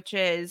are, which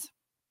is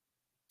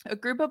a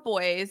group of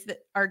boys that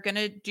are going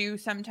to do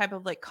some type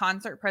of like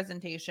concert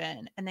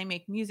presentation, and they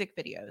make music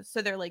videos.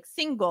 So they're like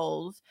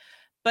singles,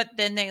 but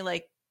then they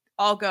like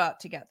all go out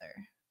together.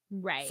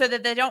 Right. So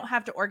that they don't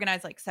have to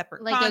organize like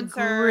separate like concerts.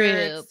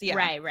 A group. Yeah.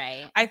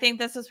 Right. I think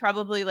this was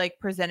probably like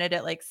presented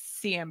at like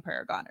CM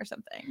Paragon or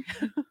something,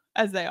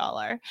 as they all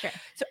are. Sure.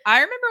 So I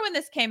remember when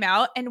this came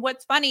out, and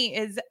what's funny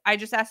is I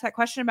just asked that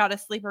question about a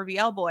sleeper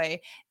BL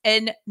boy,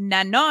 and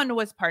Nanon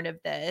was part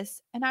of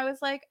this, and I was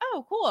like,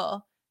 oh,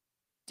 cool.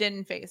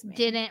 Didn't phase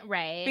me.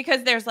 Right.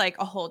 Because there's like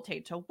a whole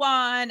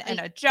Tae-Taewon and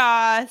a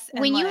Joss.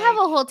 And when you have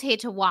a whole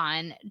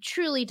Tae-Taewon,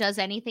 truly does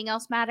anything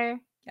else matter?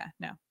 Yeah,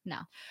 no.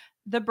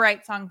 The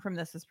Bright song from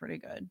this is pretty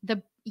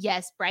good.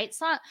 Yes, Bright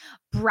song.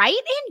 Bright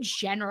in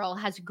general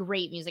has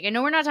great music. I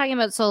know we're not talking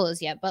about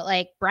solos yet, but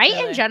like Bright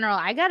in general,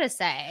 I gotta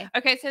say.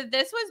 Okay, so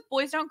this was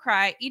Boys Don't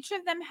Cry. Each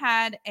of them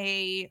had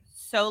a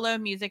solo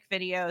music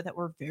video that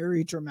were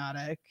very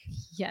dramatic.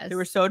 Yes, they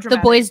were so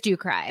dramatic. The boys do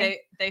cry.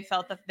 They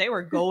felt that they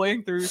were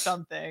going through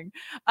something.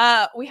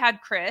 We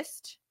had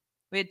Christ,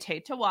 we had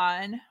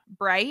Tae-Taewon,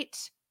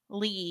 Bright,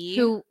 Lee,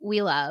 who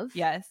we love.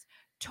 Yes,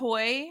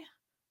 Toy,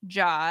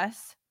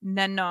 Joss,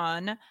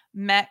 Nanon,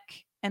 Mek,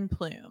 and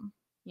Plume.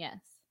 Yes.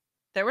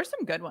 There were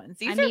some good ones.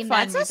 These are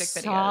fun music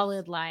videos.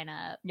 Solid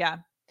lineup. Yeah.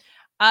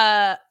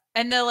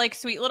 And the like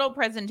sweet little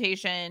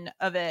presentation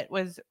of it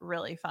was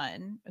really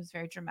fun. It was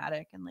very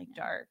dramatic and like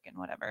dark and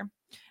whatever. And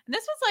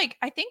this was like,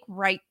 I think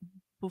right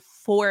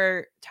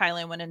before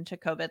Thailand went into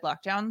COVID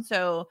lockdown.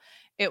 So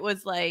it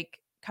was like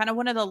kind of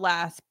one of the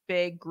last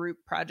big group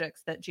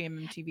projects that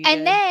GMMTV did.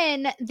 And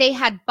then they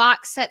had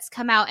box sets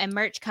come out and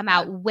merch come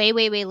out way,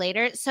 way, way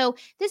later. So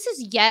this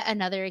is yet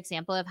another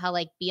example of how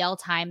like BL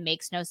time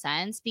makes no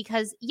sense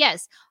because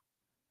yes,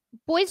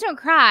 Boys Don't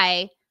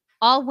Cry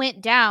all went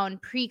down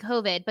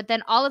pre-COVID, but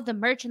then all of the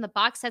merch and the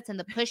box sets and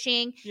the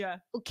pushing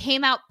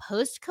came out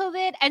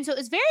post-COVID. And so it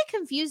was very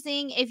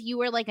confusing if you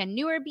were like a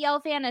newer BL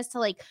fan as to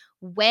like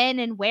when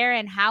and where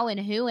and how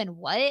and who and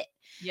what.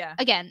 Yeah.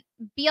 Again,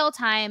 BL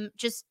time,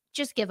 just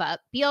give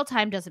up. BL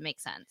time doesn't make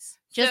sense.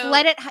 Just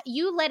let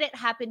it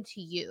happen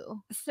to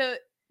you. So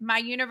My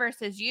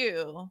Universe Is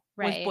You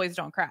was Boys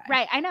Don't Cry.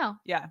 Right, I know.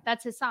 Yeah.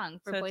 That's his song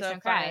for Boys Don't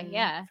Cry.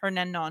 Yeah. For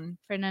Nanon.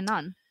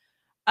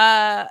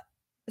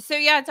 So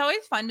yeah, it's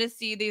always fun to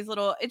see these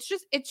little it's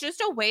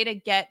just a way to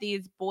get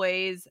these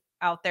boys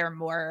out there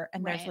more,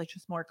 and there's like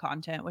just more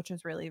content, which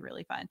is really,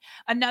 really fun.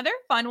 Another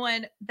fun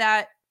one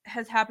that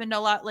has happened a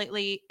lot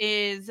lately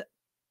is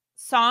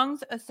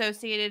songs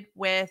associated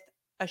with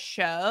a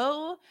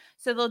show.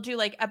 So they'll do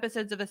like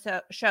episodes of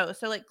a show.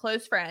 So like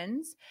Close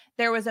Friends,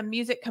 there was a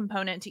music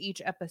component to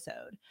each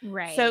episode.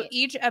 Right. So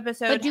each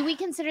episode. But do we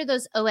consider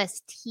those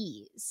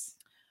OSTs?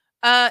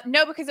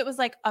 No, because it was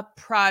like a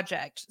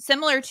project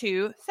similar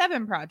to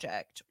Seven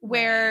Project,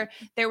 where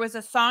there was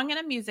a song and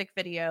a music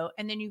video,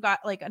 and then you got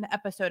like an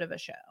episode of a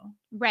show.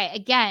 Right.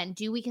 Again,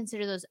 do we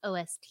consider those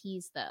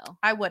OSTs though?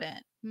 I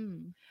wouldn't,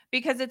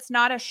 because it's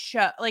not a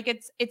show. Like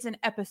it's an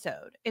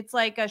episode. It's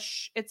like a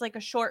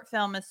short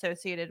film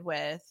associated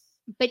with.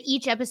 But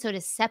each episode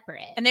is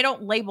separate, and they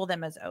don't label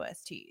them as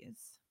OSTs.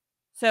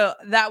 So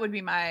that would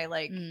be my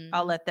like.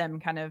 I'll let them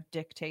kind of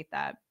dictate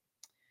that.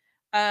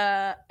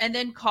 And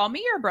then Call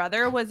Me Your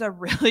Brother was a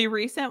really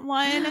recent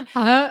one.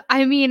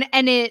 I mean,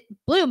 and it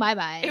blew my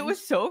mind. It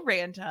was so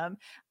random.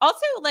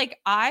 Also, like,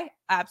 I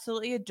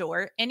absolutely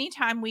adore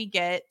anytime we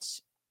get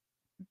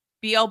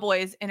BL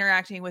boys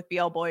interacting with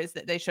BL boys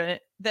that they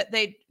shouldn't, that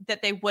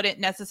they wouldn't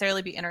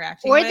necessarily be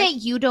interacting with. Or that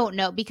you don't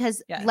know,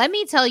 because let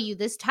me tell you,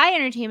 this Thai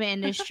entertainment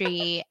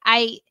industry,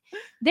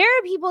 there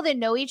are people that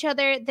know each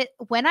other that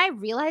when I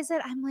realize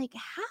it, I'm like,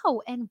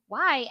 how and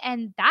why?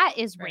 And that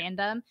is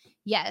random.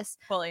 Yes.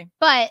 Fully.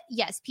 But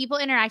yes, people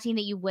interacting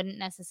that you wouldn't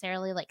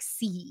necessarily like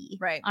see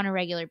on a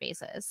regular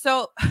basis.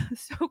 So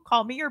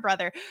Call Me Your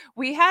Brother.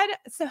 We had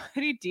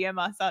somebody DM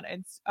us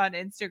on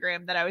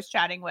Instagram that I was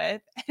chatting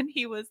with, and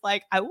he was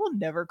like, I will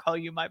never call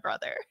you my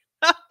brother.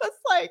 I was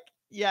like,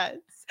 yes,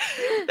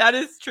 that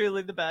is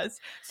truly the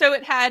best. So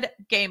it had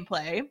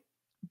gameplay,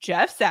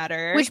 Jeff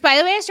Satter. Which, by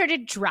the way, I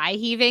started dry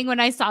heaving when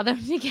I saw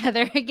them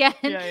together again.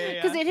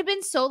 Because it had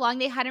been so long.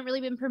 They hadn't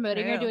really been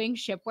promoting or doing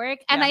ship work.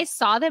 And I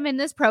saw them in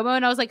this promo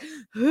and I was like,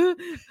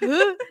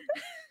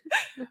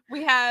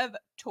 We have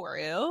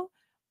Toru,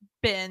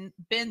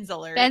 Ben's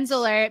Alert. Ben's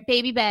Alert,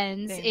 Baby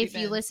Ben's, if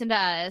you listen to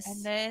us.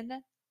 And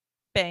then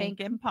Bank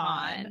and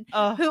Pawn.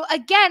 Who,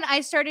 again,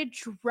 I started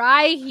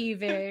dry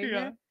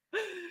heaving.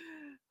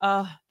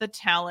 The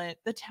talent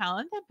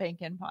that Bank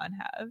and Pawn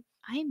have.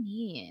 I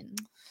mean.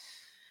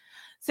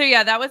 So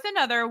yeah, that was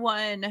another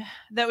one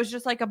that was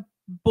just like a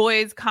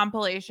boys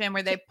compilation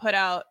where they put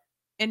out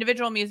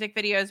individual music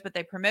videos, but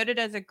they promoted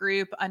as a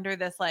group under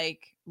this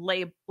like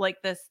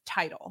this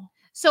title.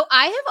 So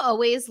I have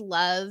always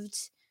loved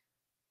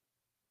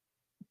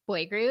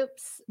boy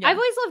groups. I've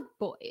always loved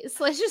boys.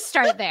 Let's just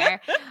start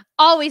there.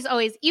 always.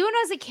 Even when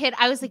I was a kid,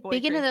 I was like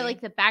big into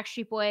the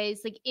Backstreet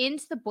Boys, like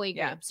into the boy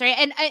groups,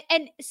 right?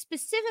 And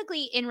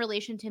specifically in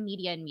relation to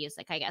media and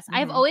music, I guess.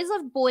 I've always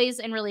loved boys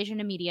in relation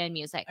to media and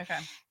music. Okay.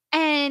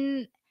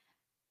 And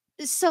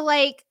so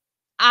like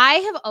I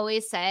have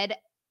always said,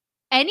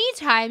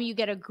 anytime you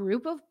get a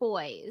group of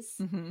boys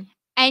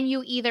and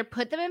you either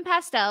put them in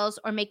pastels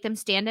or make them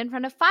stand in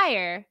front of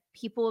fire,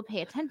 people will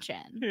pay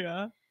attention.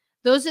 Yeah.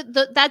 Those are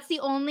that's the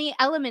only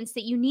elements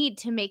that you need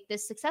to make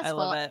this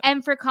successful. I love it.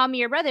 And for Call Me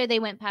Your Brother, they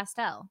went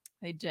pastel.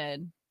 They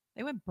did.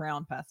 They went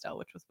brown pastel,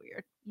 which was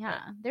weird. Yeah,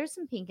 there's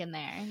some pink in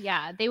there.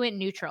 Yeah, they went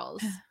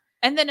neutrals.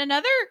 And then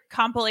another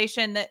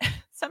compilation that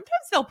sometimes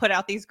they'll put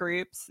out these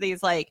groups,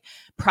 these like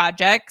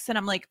projects, and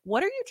I'm like,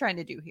 what are you trying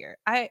to do here?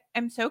 I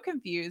am so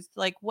confused.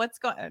 Like, what's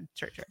going on?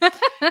 Sure.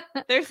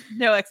 There's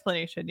no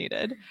explanation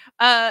needed.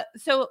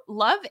 So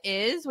Love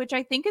Is, which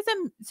I think is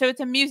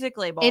it's a music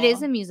label. It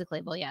is a music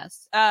label,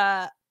 yes.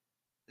 That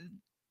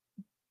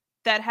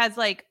has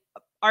like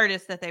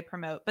artists that they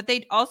promote, but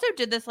they also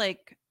did this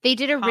like they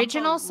did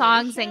original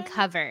songs and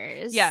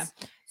covers. Yeah.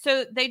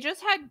 So they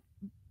just had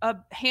a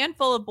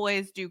handful of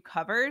boys do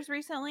covers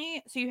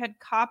recently. So you had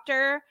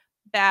Copter,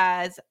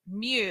 Baz,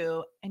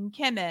 Mew, and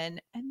Kimmin.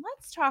 And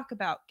let's talk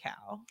about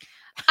Cow.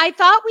 I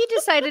thought we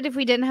decided if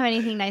we didn't have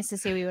anything nice to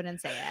say, we wouldn't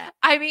say it.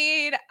 I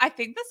mean, I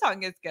think the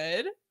song is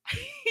good.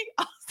 He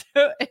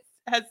also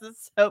has the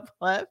soap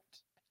left.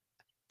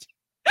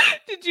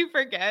 Did you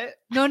forget?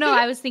 No,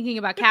 I was thinking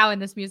about Cow in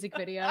this music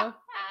video.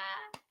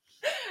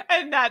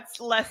 And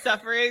that's less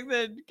suffering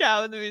than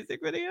Cow in the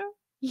music video?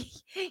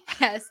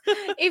 Yes.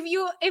 If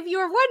you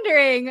were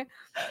wondering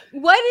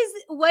what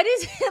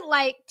is it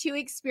like to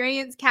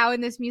experience Cow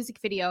in this music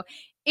video,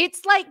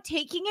 it's like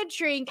taking a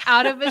drink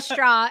out of a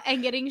straw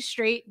and getting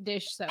straight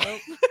dish soap.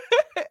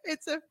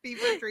 It's a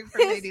fever dream for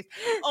ladies.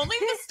 Only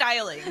the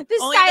styling.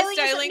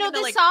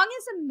 The song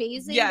is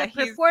amazing. Yeah, the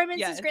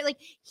performance is great. Like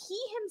he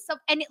himself,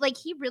 and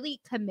he really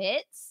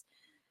commits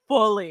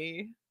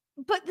fully.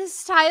 But the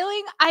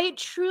styling, I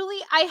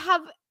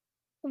have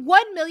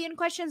 1 million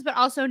questions, but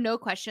also no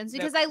questions,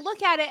 because I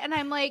look at it and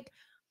I'm like,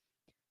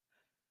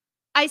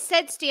 I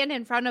said stand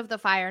in front of the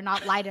fire,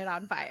 not light it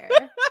on fire.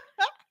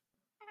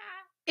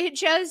 It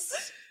just,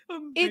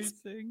 it's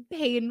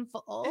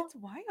painful. It's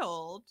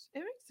wild. It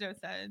makes no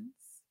sense.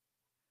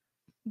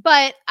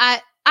 But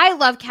I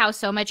love Cow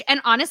so much.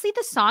 And honestly,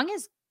 the song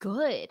is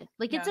good.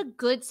 Like, it's a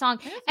good song.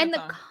 And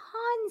the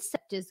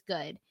concept is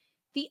good.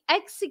 The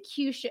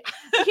execution.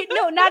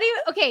 No, not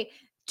even. Okay.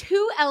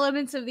 2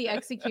 elements of the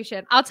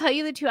execution. I'll tell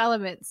you the 2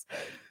 elements.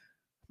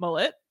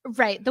 Mullet.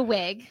 Right. The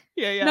wig.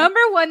 Yeah. Number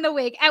 1, the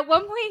wig. At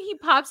one point, he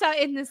pops out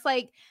in this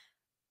like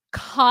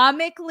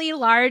comically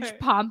large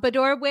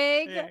pompadour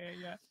wig.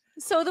 Yeah.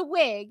 So the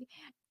wig.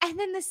 And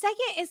then the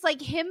second is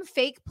like him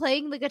fake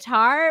playing the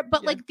guitar,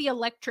 but like the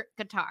electric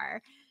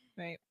guitar.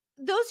 Right.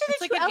 Those are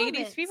the 2 elements. It's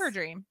like an 80s fever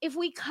dream. If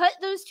we cut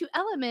those 2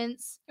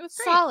 elements, it was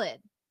great. Solid.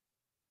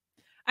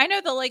 I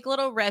know the like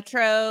little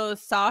retro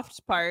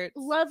soft parts.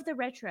 Love the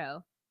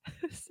retro.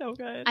 So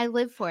good. I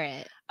live for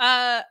it.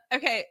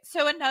 Okay.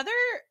 So another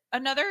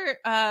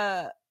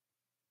I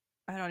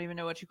don't even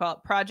know what you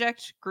call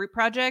it, group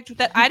project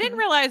that I didn't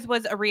realize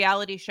was a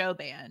reality show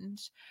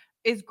band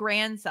is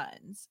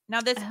Grandsons.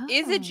 Now this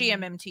is a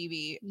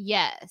GMMTV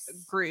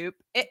group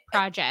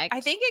project.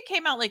 I think it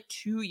came out like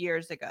 2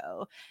 years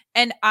ago,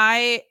 and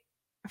I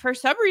for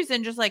some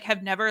reason just like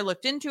have never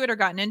looked into it or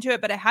gotten into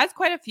it, but it has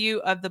quite a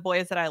few of the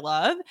boys that I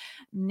love,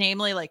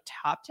 namely like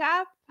Top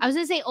Tap. I was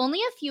gonna say only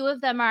a few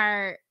of them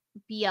are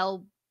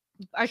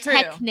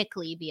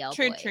technically BL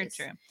boys.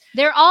 True.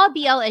 They're all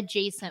BL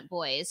adjacent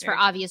boys for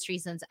obvious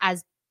reasons,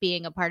 as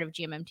being a part of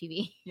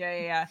GMMTV.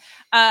 Yeah.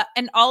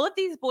 And all of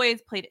these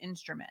boys played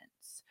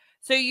instruments.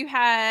 So you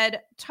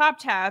had Top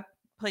Tap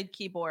played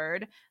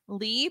keyboard,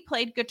 Lee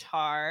played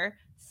guitar,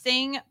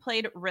 Sing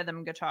played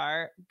rhythm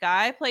guitar,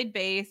 Guy played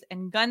bass,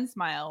 and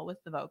Gunsmile was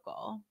the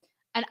vocal.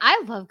 And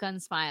I love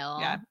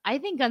Gunsmile. Yeah. I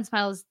think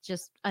Gunsmile is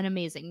just an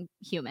amazing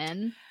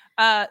human.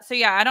 So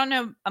yeah, I don't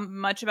know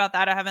much about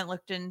that. I haven't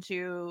looked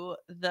into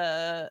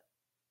the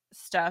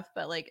stuff,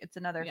 but like it's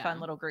another fun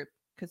little group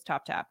because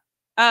Top Tap.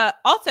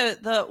 Also,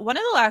 one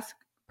of the last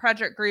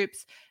project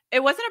groups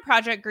it wasn't a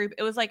project group.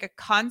 It was like a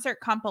concert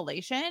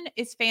compilation,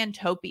 is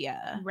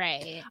Fantopia.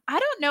 Right. I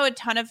don't know a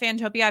ton of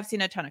Fantopia. I've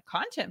seen a ton of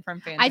content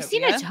from Fantopia. I've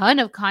seen a ton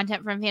of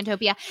content from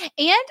Fantopia.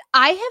 And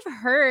I have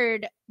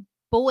heard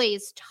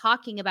boys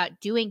talking about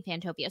doing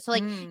Fantopia. So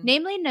like,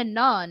 namely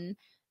Nanon.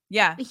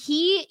 Yeah.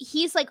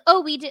 He's like,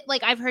 oh, we did,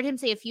 like, I've heard him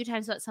say a few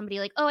times about somebody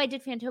like, oh, I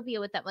did Fantopia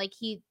with them. Like,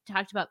 he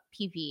talked about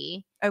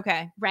PP.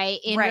 Okay. Right.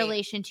 In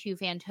relation to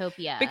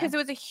Fantopia. Because it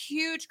was a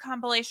huge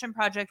compilation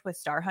project with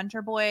Star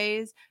Hunter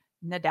Boys,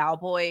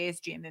 Nadal Boys,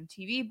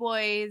 GMMTV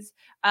Boys.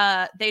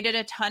 They did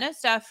a ton of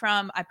stuff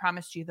from I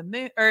Promised You the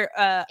Moon, or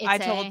I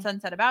Told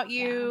Sunset About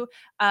You.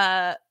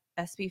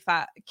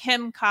 SB5,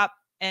 Kim Cop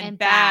and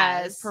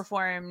Baz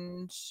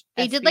performed.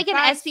 They did like an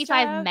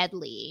SB5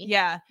 medley.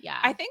 Yeah.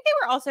 I think they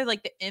were also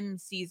like the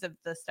MCs of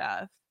the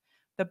stuff.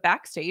 The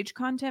backstage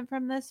content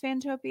from this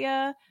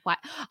Fantopia. What?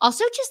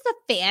 Also, just the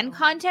fan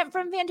content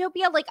from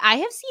Fantopia. Like, I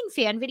have seen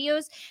fan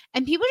videos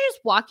and people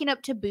just walking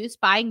up to booths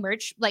buying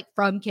merch like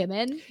from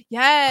Kimin.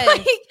 Yes.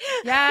 Like,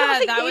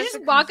 that they was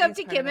just walk up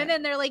to Kimin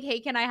and they're like,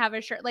 hey, can I have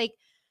a shirt? Like,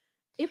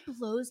 it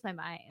blows my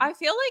mind. I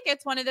feel like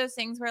it's one of those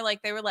things where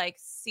like they were like,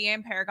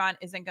 CM Paragon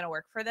isn't going to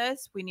work for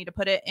this. We need to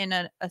put it in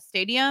a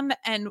stadium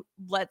and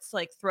let's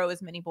like throw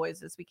as many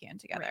boys as we can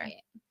together.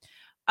 Right.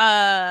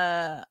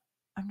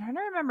 I'm trying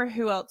to remember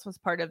who else was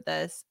part of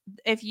this.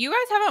 If you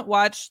guys haven't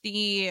watched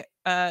the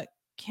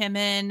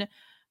Kimin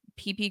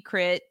PP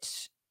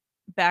Crit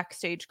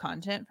backstage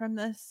content from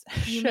this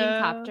you mean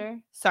Copter?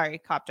 Sorry,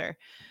 Copter.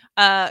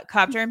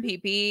 Copter and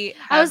PP.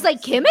 I was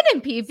like, Kimin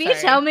and PP,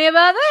 tell me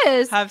about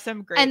this. Have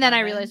some great And then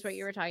moments. I realized what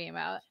you were talking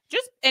about.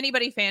 Just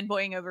anybody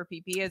fanboying over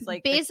PP is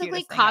like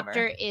basically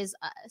Copter is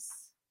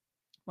us.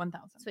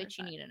 1000. That's what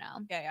you need to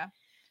know. Yeah.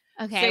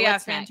 Okay. So yeah,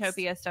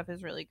 Fantopia stuff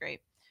is really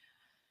great.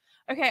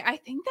 Okay, I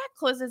think that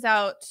closes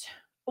out.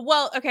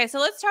 Well, okay, so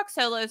let's talk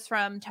solos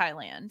from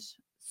Thailand.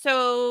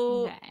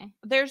 So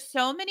there's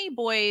so many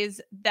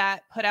boys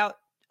that put out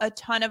a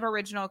ton of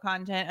original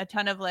content, a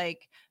ton of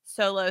like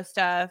solo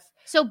stuff.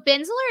 So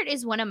Benzalert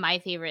is one of my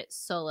favorite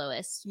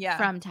soloists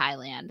from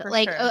Thailand.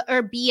 Like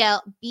or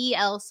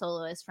BL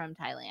soloist from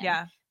Thailand.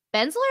 Yeah.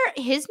 Benzalert,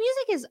 his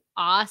music is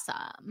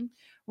awesome.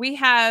 We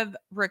have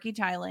Rookie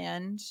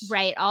Thailand.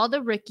 Right, all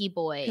the Rookie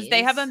boys. Because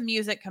they have a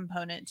music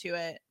component to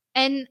it.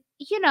 And,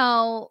 you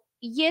know,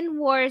 Yin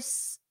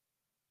Wars,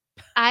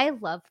 I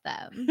love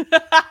them.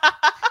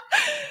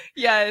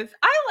 Yes,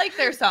 I like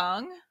their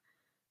song.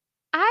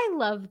 I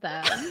love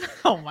them.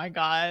 Oh my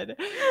God.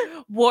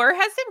 War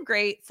has some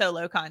great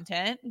solo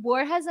content.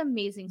 War has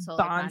amazing solo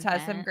Bonds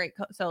content. has some great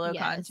solo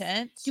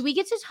content. Do we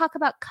get to talk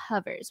about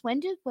covers? When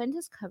does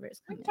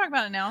covers come We can talk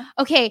about it now.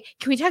 Okay,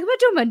 can we talk about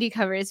Domundi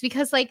covers?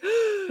 Because like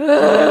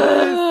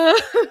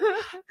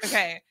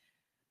okay.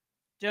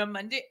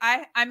 Domundi,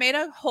 I made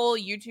a whole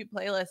YouTube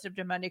playlist of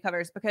Domundi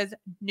covers because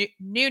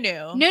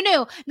Nunu,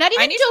 not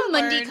even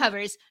Domundi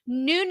covers,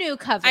 Nunu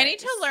covers. I need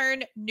to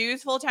learn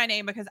Nu's full-time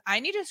name because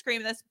I need to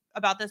scream this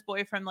about this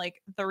boy from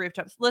like the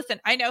rooftops. Listen,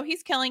 I know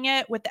he's killing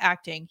it with the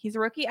acting. He's a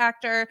rookie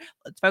actor.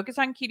 Let's focus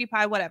on Cutie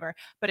Pie, whatever.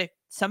 But if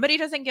somebody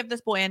doesn't give this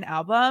boy an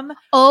album,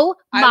 oh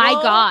my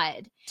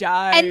God.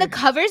 Die. And the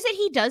covers that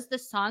he does, the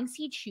songs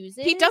he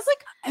chooses. He does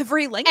like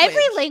every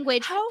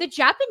language. The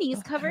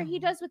Japanese cover he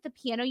does with the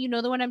piano, you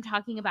know the one I'm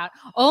talking about.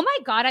 Oh my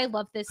God, I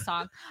love this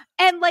song.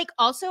 And like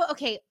also,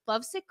 okay,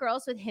 Lovesick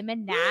Girls with him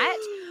and Nat.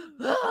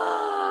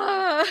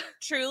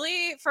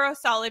 Truly, for a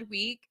solid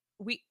week,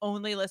 we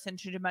only listen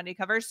to Domundi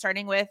covers,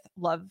 starting with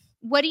Love.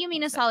 What do you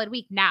mean a solid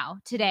week? Now,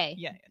 today,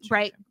 yeah,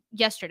 right?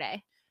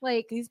 Yesterday,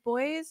 like these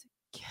boys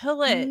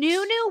kill it.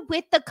 Nunu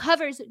with the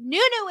covers. And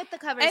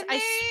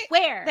I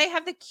swear they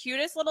have the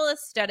cutest little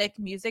aesthetic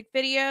music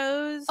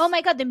videos. Oh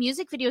my God, the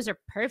music videos are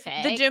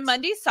perfect. The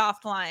Domundi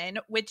soft line,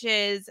 which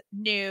is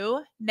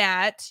Nu,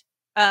 Nat,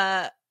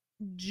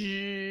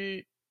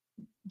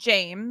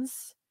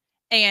 James,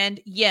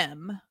 and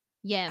Yim.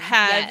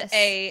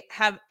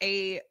 Have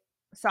a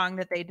song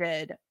that they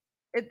did.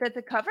 That's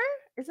a cover?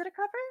 Is it a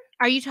cover?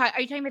 Are you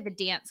talking about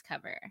the dance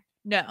cover?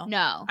 No.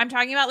 I'm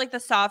talking about like the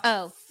soft.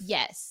 Oh,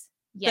 yes.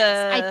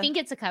 I think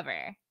it's a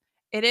cover.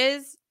 It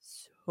is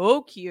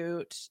so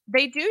cute.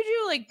 They do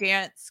like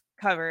dance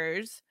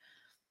covers,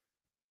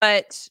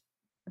 but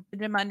the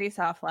Domundi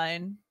soft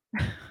line,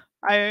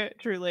 I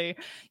truly,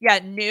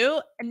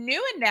 Nu and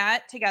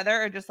Nat together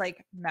are just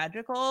like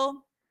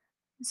magical.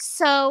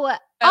 So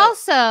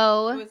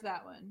also, who was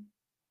that one?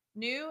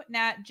 Nu,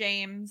 Nat,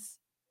 James,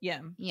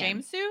 Yim.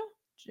 Jamesu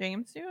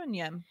and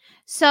Yim.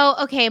 So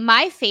okay,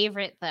 my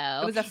favorite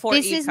though, it was a 4E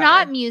this is cover.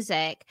 Not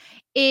music,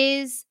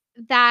 is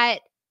that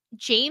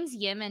James,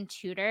 Yim, and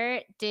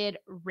Tudor did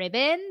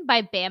Ribbon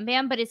by Bam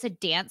Bam, but it's a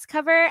dance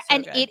cover. So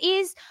and good. It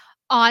is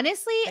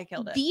honestly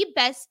the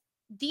best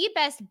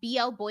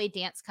BL boy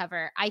dance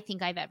cover I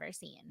think I've ever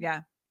seen.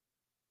 Yeah.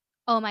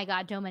 Oh my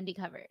God, Domundi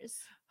covers.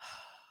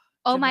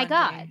 Oh my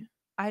God.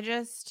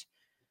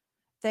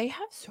 They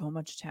have so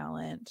much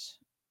talent.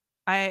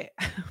 My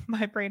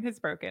brain is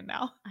broken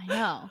now. I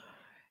know.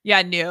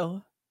 Yeah,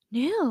 Nu.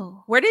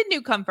 Where did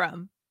Nu come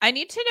from? I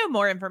need to know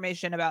more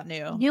information about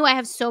New. New, I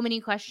have so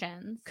many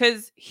questions.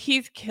 Because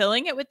he's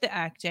killing it with the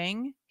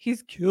acting.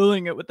 He's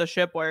killing it with the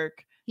ship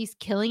work. He's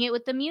killing it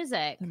with the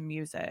music. The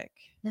music.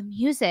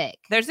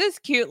 There's this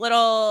cute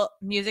little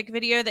music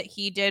video that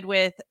he did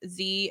with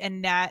Z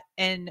and Nat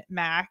and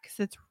Max.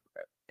 Is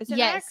it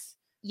Max?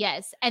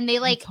 Yes. And they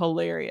like it's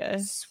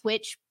hilarious.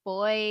 Switch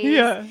boys.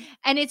 Yeah.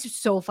 And it's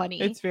so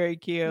funny. It's very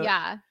cute.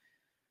 Yeah.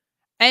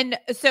 And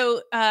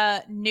so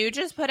New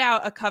just put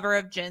out a cover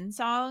of Jin's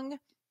song.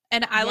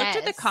 And I looked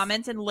at the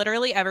comments and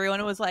literally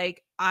everyone was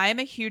like, I'm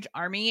a huge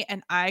ARMY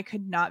and I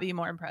could not be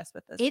more impressed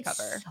with this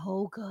cover. It's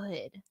so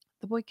good.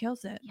 The boy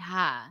kills it.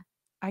 Yeah.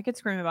 I could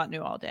scream about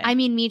New all day. I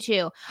mean, me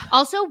too.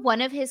 Also,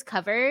 one of his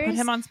covers. Put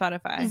him on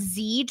Spotify.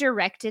 Z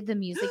directed the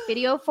music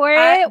video for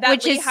it,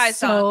 which is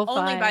so fun.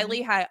 Only by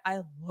Lehigh.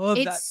 I love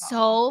that song. It's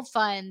so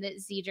fun that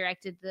Z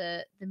directed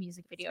the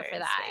music video for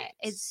that.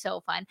 Sweet. It's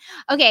so fun.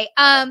 Okay.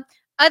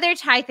 Other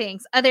Thai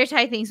things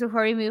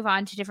before we move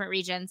on to different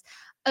regions.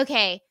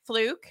 Okay.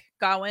 Fluke,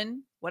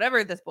 Gawain,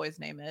 whatever this boy's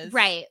name is.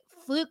 Right.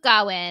 Fluke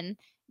Gawain.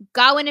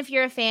 Gawain if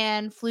you're a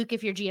fan, Fluke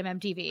if you're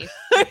GMMTV.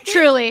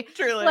 Truly.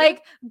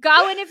 Like,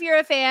 Gawain if you're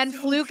a fan,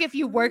 Fluke if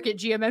you work at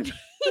GMMTV.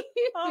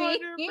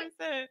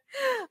 100%.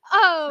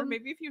 Or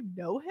maybe if you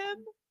know him.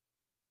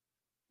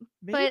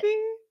 Maybe. But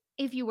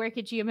if you work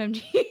at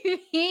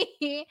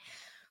GMMTV.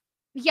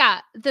 Yeah,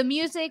 the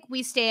music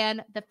we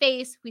stand, the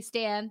face we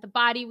stand, the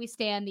body we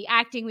stand, the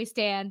acting we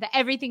stand, the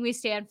everything we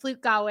stand.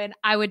 Fluke Gawain,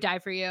 I would die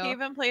for you. He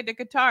even played the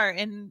guitar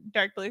in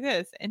Dark Blue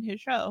Kiss in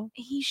his show.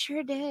 He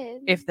sure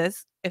did. If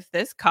this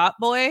cop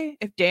boy,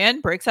 if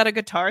Dan breaks out a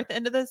guitar at the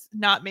end of this,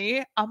 not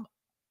me,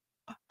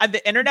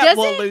 the internet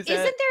will lose it.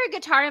 Isn't there a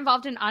guitar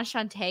involved in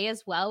Enchante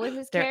as well with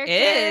his character?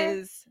 There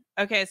is.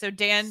 Okay, so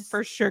Dan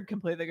for sure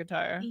can play the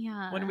guitar.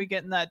 Yeah. When we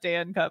get in that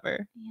Dan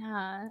cover.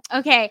 Yeah.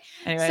 Okay.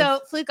 Anyways. So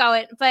Fluke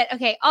Gawain, but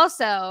okay.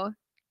 Also,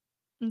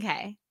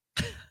 okay.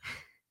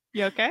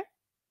 You okay?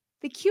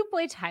 The Cute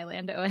Boy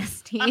Thailand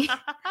OST. I'm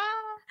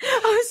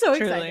so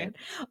excited.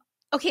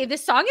 Okay,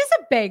 this song is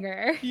a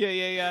banger.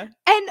 Yeah.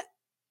 And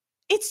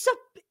this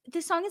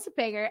song is a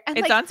banger. And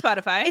it's on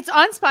Spotify. It's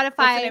on Spotify.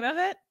 What's the name of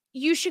it?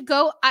 You should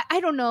go.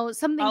 I don't know,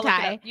 something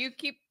Thai. You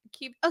keep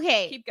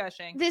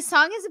gushing. This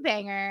song is a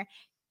banger.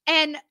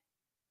 And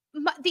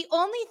the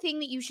only thing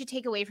that you should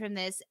take away from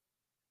this,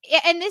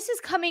 and this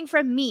is coming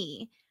from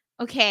me,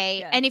 okay?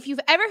 Yes. And if you've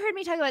ever heard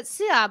me talk about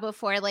Sua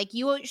before, like,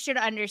 you should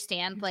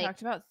understand. You've like,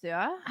 talked about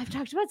Sua? I've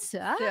talked about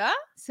Sua.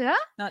 Sua?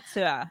 Not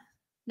Sua.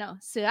 No,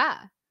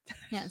 Sua.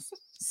 Yes,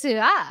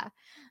 Sua.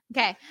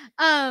 Okay.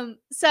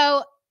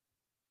 So,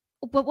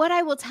 but what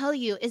I will tell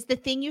you is the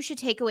thing you should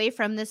take away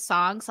from this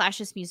song /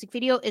 this music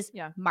video is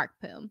Mark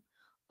Poom.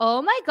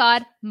 Oh my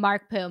God,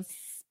 Mark Poom.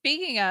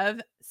 Speaking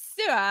of,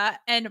 Sua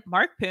and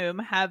Mark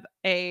Poom have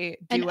a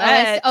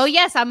duet. Oh,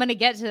 yes, I'm going to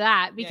get to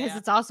that because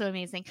it's also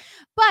amazing.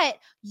 But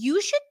you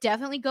should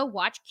definitely go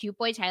watch Cute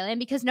Boy Thailand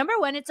because, number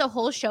one, it's a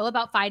whole show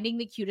about finding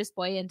the cutest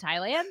boy in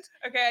Thailand.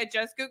 Okay, I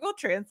just Google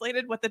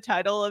translated what the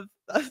title of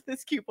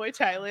this Cute Boy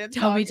Thailand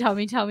Tell me.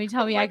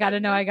 I gotta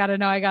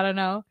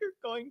know. You're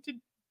going to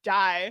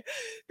die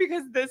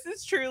because this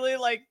is truly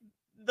like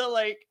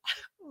the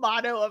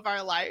motto of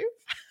our life.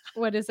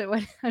 What is it?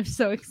 I'm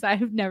so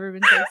excited. I've never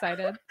been so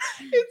excited.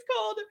 It's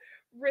called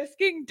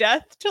Risking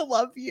Death to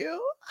Love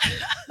You. I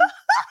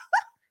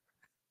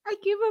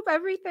give up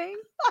everything.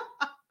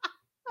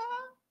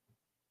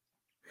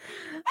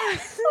 I'm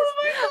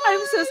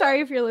so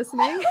sorry if you're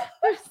listening.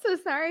 I'm so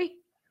sorry.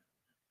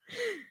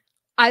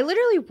 I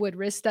literally would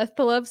risk death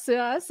to love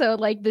Sua, so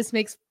this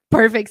makes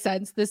perfect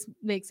sense. This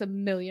makes a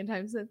million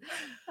times sense.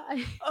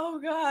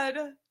 Oh God.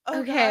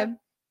 Okay. God.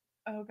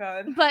 Oh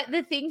God. But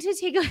the thing to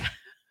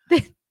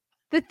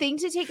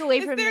take away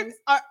from this,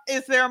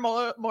 is there a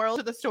moral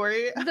to the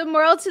story? The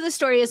moral to the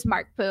story is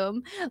Mark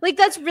Poom.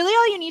 That's really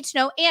all you need to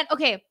know. And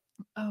okay,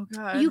 oh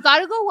God, you got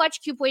to go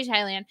watch Cute Boy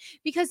Thailand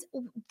because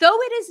though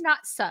it is not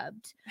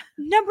subbed,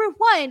 number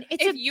one,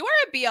 if you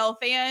are a BL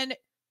fan,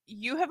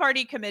 you have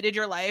already committed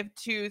your life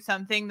to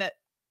something that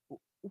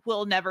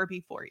will never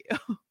be for you.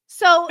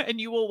 So, and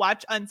you will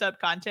watch unsubbed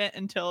content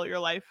until your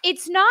life.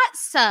 It's not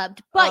subbed,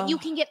 but you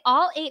can get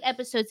all 8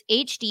 episodes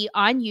HD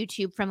on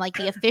YouTube from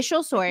the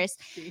official source.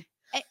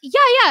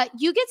 Yeah,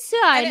 you get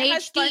Sua in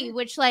HD,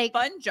 which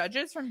fun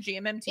judges from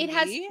GMMTV. It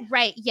has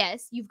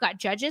yes, you've got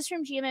judges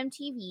from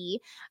GMMTV.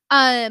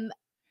 And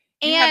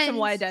you have some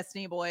Y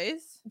Destiny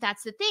boys.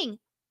 That's the thing.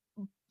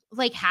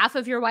 Half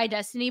of your Y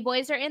Destiny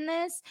boys are in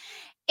this,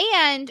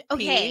 and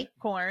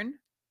Corn.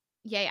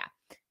 Yeah.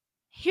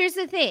 Here's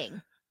the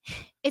thing.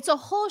 It's a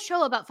whole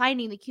show about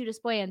finding the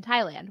cutest boy in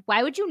Thailand.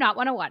 Why would you not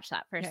want to watch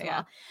that, first of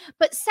all?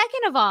 But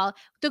second of all,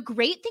 the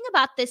great thing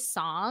about this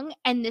song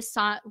and this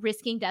song,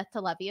 Risking Death to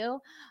Love You,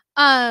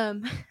 are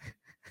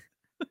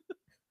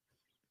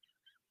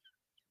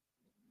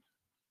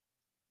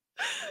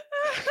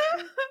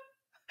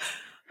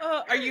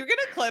you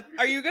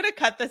gonna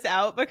cut this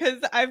out?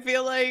 Because I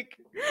feel like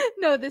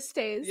no, this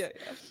stays. Yeah.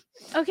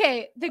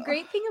 Okay, the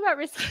great thing about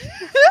Risking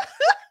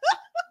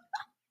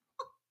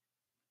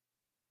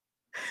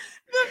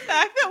the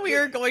fact that that we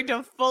are going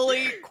to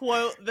fully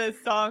quote this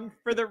song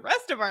for the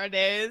rest of our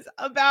days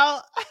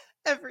about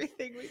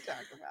everything we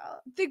talk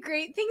about. The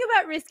great thing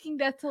about Risking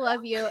Death to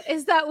Love You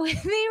is that when they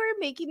were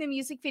making the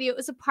music video, it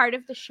was a part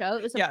of the show.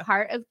 It was a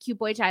part of Cute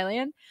Boy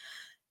Thailand.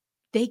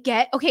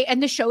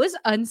 And the show is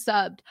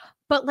unsubbed,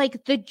 but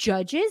like the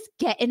judges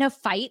get in a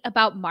fight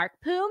about Mark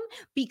Poom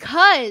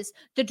because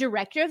the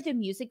director of the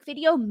music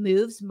video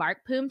moves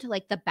Mark Poom to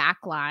like the back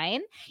line,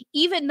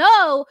 even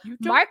though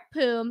Mark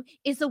Poom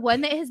is the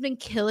one that has been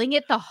killing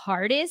it the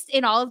hardest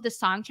in all of the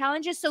song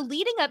challenges. So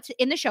leading up to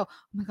in the show, oh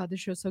my God, this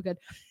show's so good.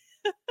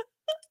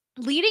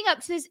 Leading up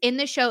to this in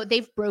the show,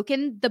 they've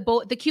broken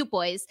the Cute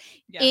Boys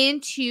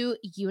into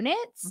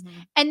units,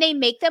 and they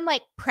make them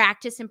like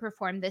practice and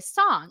perform this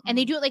song. And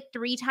they do it like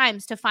 3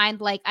 times to find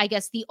like, I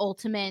guess, the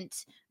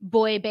ultimate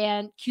boy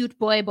band, cute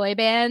boy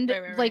band,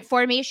 like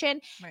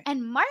formation. Right.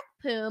 And Mark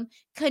Poom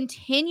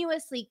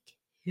continuously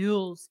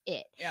kills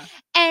it. Yeah.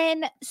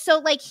 And so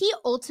like he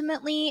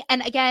ultimately,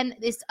 and again,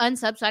 it's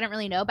unsubbed, so I don't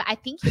really know, but I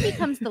think he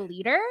becomes the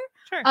leader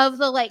of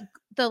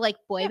the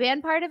boy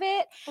band part of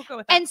it. We'll go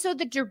with that. And so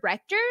the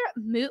director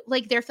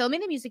they're filming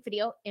the music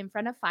video in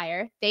front of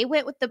fire. They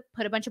went with the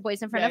put a bunch of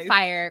boys in front of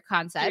fire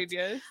concept.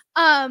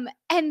 And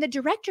the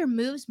director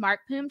moves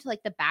Mark Poom to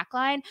like the back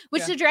line,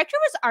 which the director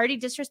was already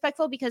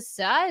disrespectful because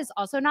Sa is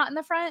also not in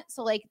the front.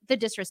 So like the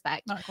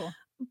disrespect. Not cool.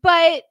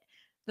 But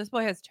this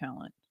boy has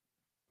talent.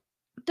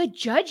 The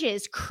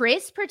judges,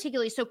 Chris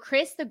particularly, so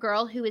Chris, the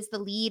girl who is the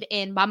lead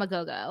in Mama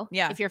Go-Go,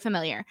 if you're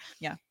familiar.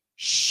 Yeah.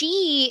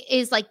 She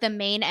is like the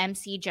main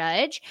MC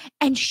judge,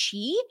 and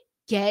she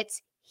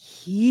gets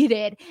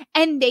heated.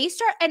 And they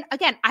start, and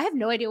again, I have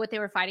no idea what they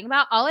were fighting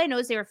about. All I know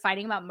is they were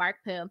fighting about Mark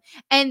Poom.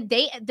 And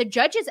the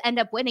judges end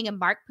up winning, and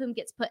Mark Poom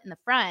gets put in the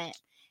front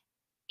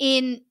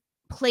in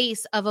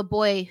place of a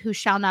boy who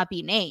shall not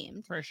be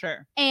named. For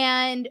sure.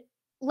 And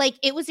like,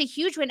 it was a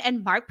huge win,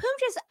 and Mark Poom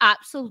just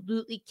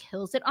absolutely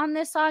kills it on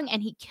this song,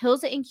 and he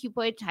kills it in Cute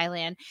Boy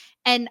Thailand.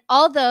 And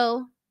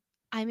although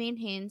I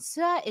maintain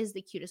Sa is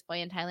the cutest boy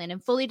in Thailand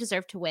and fully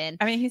deserved to win.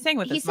 I mean, he sang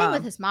with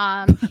his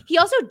mom. He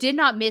also did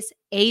not miss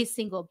a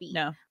single beat.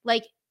 No.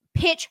 Like,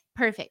 pitch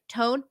perfect,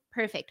 tone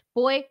perfect,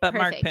 boy but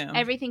perfect, Mark Poom.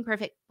 Everything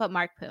perfect, but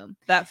Mark Poom.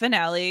 That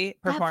finale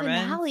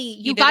performance.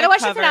 You got to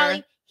watch the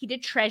finale. He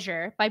did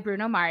Treasure by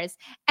Bruno Mars.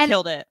 And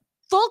killed it.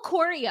 Full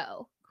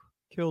choreo.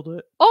 Killed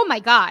it. Oh my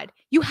God.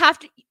 You have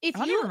to. I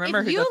don't even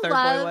remember who the third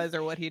boy was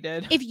or what he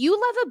did. If you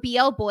love a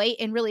BL boy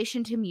in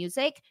relation to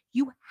music,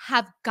 you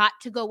have got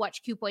to go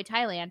watch Cute Boy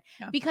Thailand,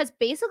 because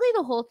basically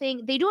the whole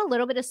thing, they do a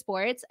little bit of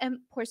sports, and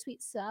poor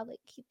sweet Sa,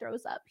 like, he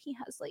throws up. He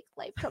has like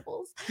life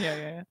troubles.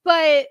 Yeah.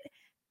 But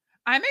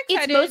I'm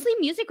excited. It's mostly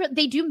music.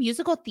 They do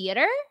musical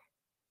theater.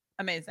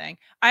 Amazing.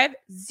 I have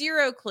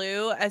zero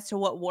clue as to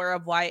what War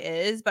of Why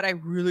is, but I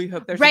really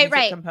hope there's a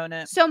music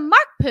component. So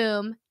Mark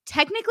Poom,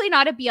 technically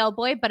not a BL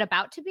boy, but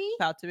about to be.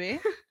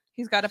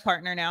 He's got a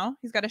partner now.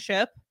 He's got a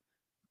ship.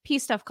 P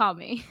Stuff, call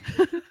me.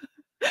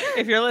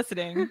 If you're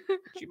listening, which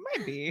you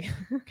might be,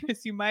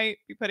 because you might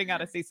be putting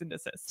out a cease and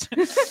desist.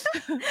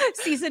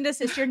 Cease and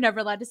desist. You're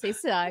never allowed to say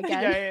Sa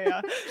again.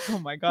 Yeah. Oh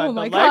my God. Oh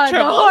my God.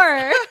 The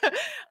horror.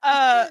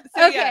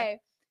 Okay.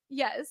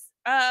 Yes.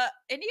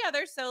 Any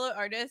other solo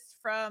artists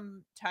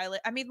from Thailand?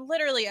 I mean,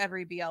 literally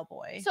every BL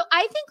boy. So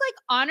I think like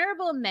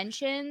honorable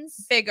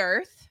mentions. Big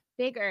Earth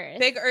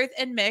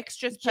and Mix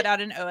just put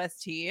out an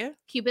OST.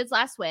 Cupid's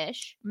Last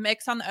Wish.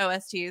 Mix on the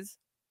OSTs.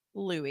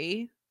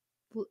 Louis.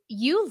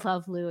 You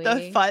love Louis.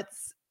 The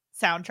Futz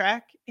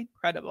soundtrack.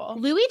 Incredible.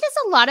 Louis does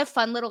a lot of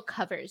fun little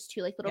covers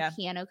too, like little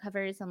piano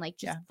covers and like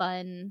just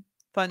fun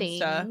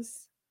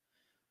things.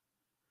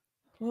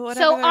 Stuff.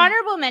 So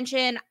honorable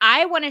mention,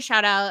 I want to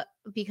shout out,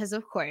 because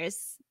of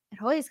course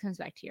it always comes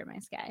back to You're My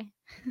Sky.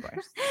 Of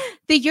course.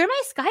 The You're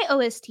My Sky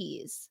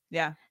OSTs.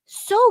 Yeah.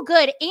 So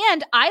good.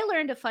 And I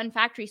learned a fun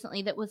fact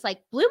recently that was like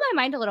blew my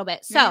mind a little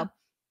bit. So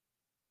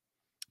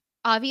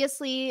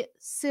obviously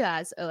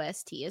Sa's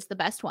OST is the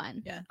best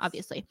one. Yeah.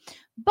 Obviously.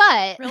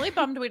 But really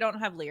bummed we don't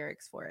have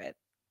lyrics for it.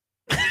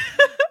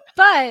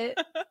 But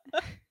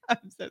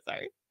I'm so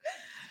sorry.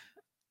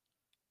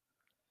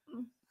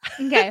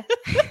 Okay.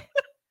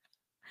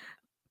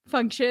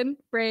 Function,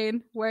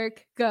 brain,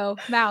 work, go,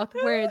 mouth,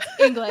 words,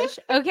 English.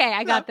 Okay,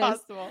 I got this.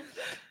 Possible.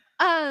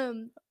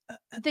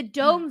 The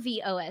Dome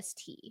V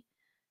OST.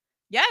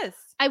 Yes.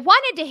 I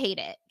wanted to hate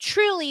it,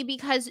 truly,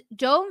 because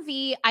Dome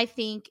V, I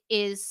think,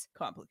 is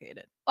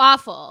complicated.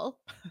 Awful.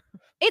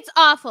 It's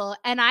awful,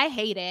 and I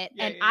hate it.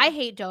 I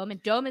hate Dome,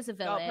 and Dome is a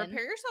villain. No,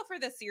 prepare yourself for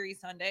the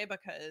series Sunday,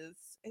 because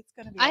it's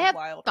going to be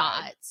wild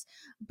thoughts.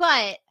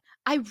 Ride.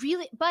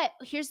 But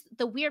here's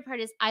the weird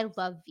part is I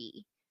love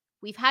V.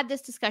 We've had this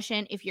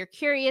discussion. If you're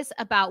curious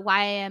about why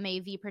I am a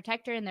V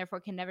protector and therefore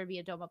can never be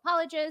a Dome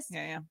apologist,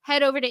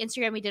 head over to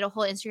Instagram. We did a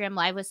whole Instagram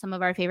live with some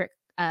of our favorite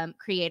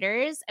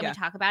creators, and we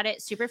talk about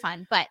it. Super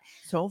fun. But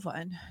so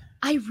fun.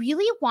 I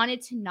really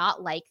wanted to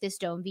not like this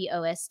Dome V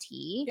OST.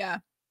 Yeah.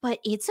 But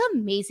it's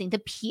amazing. The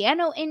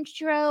piano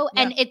intro,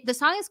 and the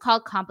song is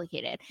called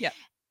Complicated. Yeah.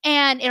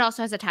 And it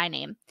also has a Thai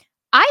name.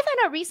 I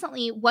found out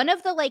recently one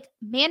of the like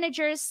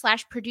managers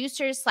 /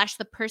 producers /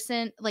 the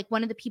person, like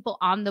one of the people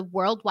on the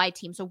Worldwide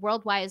team. So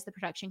Worldwide is the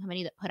production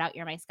company that put out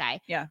You're My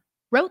Sky. Yeah.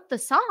 Wrote the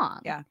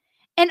song. Yeah.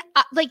 And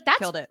like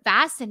that's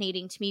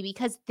fascinating to me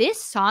because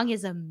this song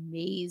is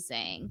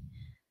amazing.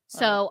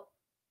 So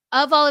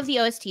of all of the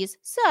OSTs,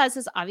 SUS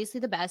is obviously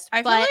the best,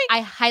 but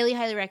I highly,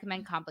 highly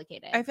recommend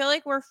Complicated. I feel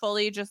like we're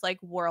fully just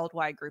like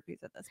Worldwide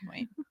groupies at this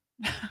point.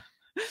 I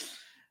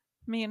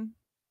mean,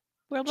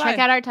 Worldwide. Check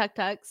out our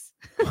tuk-tuks.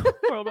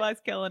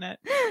 Worldwide's killing it.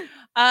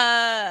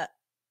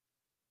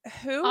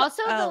 Who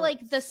also else? The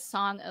like the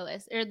song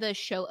OS or the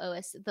show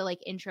OS, the like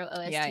intro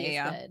OST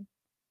is good.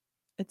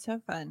 It's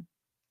so fun.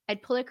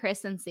 I'd pull a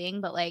Chris and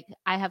sing, but like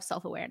I have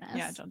self-awareness.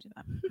 Yeah, don't do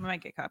that. I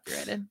might get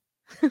copyrighted.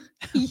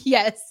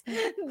 Yes,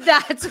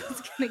 that's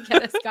what's gonna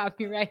get us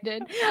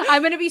copyrighted.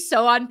 I'm gonna be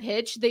so on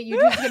pitch that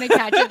YouTube's gonna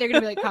catch it. They're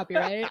gonna be like,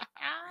 copyright.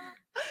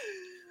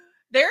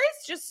 There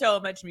is just so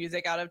much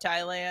music out of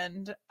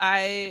Thailand.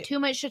 Too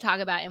much to talk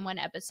about in one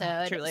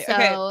episode. Truly. So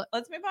okay,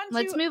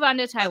 let's move on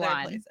to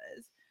Taiwan. Places.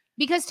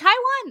 Because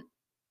Taiwan,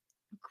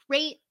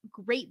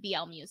 great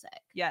BL music.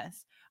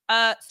 Yes.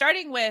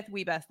 Starting with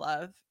We Best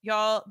Love.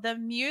 Y'all, the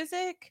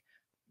music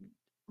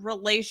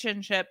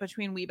relationship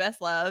between We Best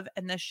Love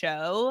and the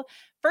show.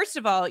 First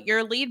of all,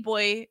 your lead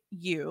boy,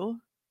 you.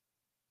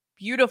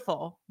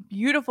 Beautiful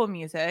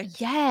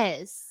music.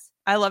 Yes.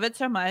 I love it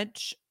so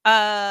much.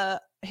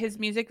 His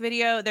music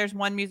video, there's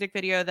one music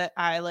video that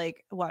I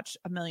like watched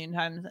a million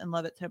times and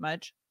love it so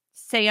much.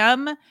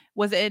 Sam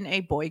was in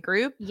a boy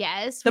group.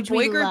 Yes. The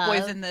boy group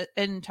boys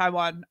in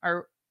Taiwan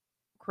are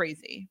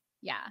crazy.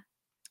 Yeah.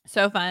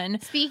 So fun.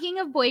 Speaking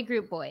of boy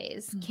group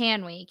boys,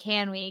 can we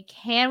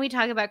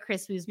talk about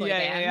Chris Wu's boy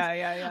band?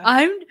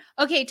 Yeah.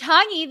 Okay,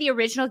 Tangi, the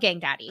original Gang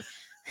Daddy.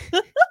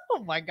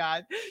 Oh my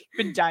God. I've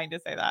been dying to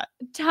say that.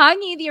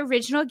 Tangi, the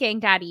original Gang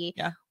Daddy,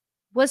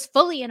 was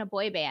fully in a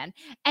boy band.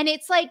 And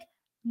it's like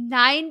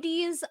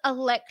 90s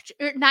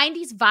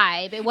 90s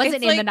vibe. It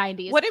wasn't in the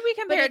 90s. What did we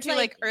compare it to?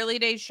 Like early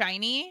days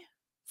Shiny?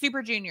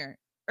 Super Junior.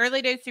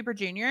 Early days Super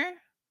Junior?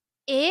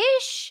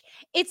 Ish.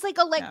 It's like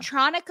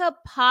electronica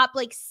pop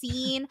like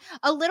scene,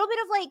 a little bit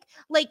of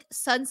like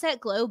Sunset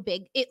Glow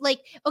big it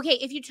like okay,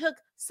 if you took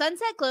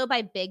Sunset Glow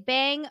by Big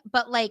Bang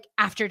but like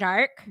after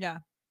dark. Yeah.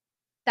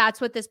 That's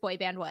what this boy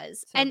band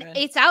was. So and good.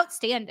 It's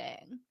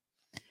outstanding.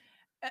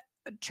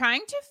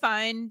 Trying to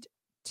find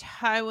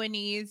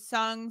Taiwanese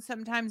songs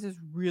sometimes is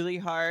really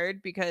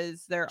hard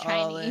because they're Chinese.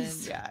 all in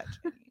Chinese.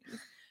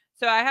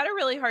 So I had a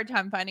really hard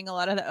time finding a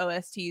lot of the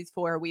OSTs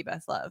for We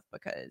Best Love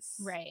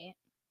because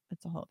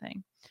it's a whole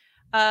thing.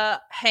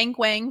 Hank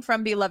Wang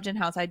from Beloved in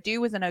House I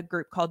Do was in a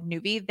group called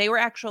Nuvi. They were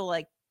actual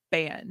like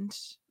band.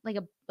 Like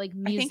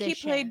musician. I think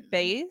he played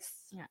bass.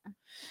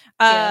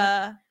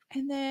 Yeah.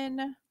 And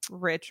then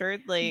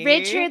Richard Lee.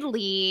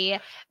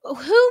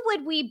 Who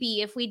would we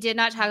be if we did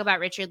not talk about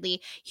Richard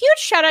Lee? Huge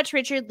shout out to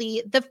Richard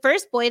Lee, the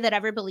first boy that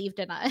ever believed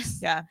in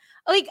us. Yeah.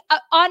 Like,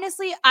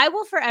 honestly, I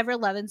will forever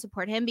love and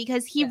support him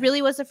because he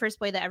really was the first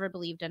boy that ever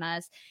believed in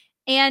us.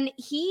 And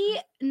he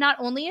not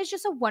only is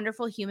just a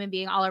wonderful human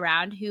being all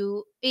around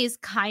who is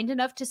kind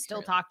enough to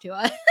still talk to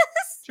us.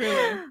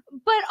 Truly.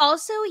 But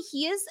also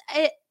he is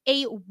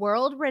a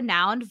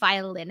world-renowned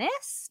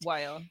violinist.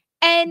 Wild.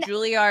 And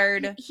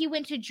Juilliard. He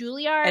went to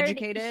Juilliard.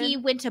 Educated. He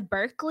went to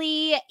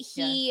Berkeley.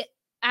 He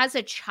as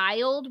a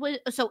child was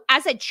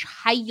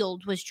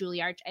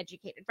Juilliard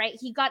educated, right?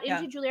 He got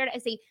into Juilliard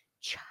as a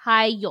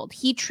child.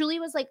 He truly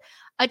was like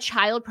a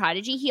child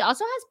prodigy. He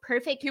also has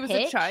perfect pitch. He was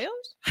a child?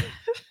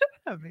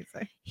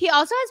 Amazing. He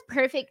also has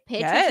perfect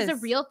pitch, which is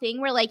a real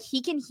thing where like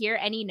he can hear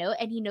any note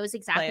and he knows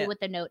exactly what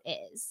the note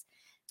is.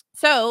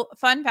 So,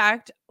 fun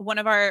fact, one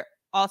of our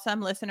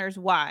awesome listeners,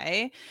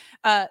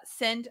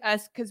 sent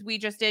us, because we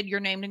just did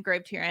Your Name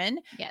Engraved Herein.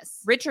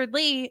 Yes. Richard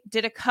Lee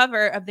did a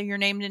cover of the Your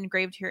Name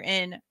Engraved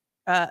Herein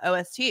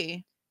OST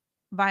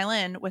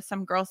violin with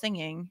some girl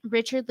singing.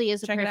 Richard Lee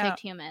is a perfect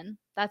human.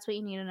 That's what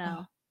you need to know.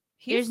 Oh,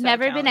 there's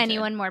never been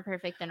anyone more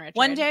perfect than Richard.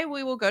 One day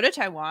we will go to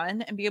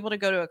Taiwan and be able to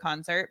go to a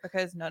concert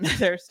because none of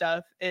their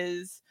stuff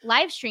is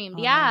live streamed.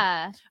 He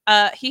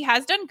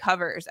has done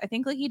covers. I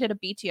think like he did a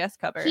BTS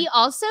cover. He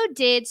also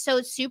did, so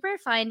it's super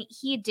fun.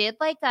 He did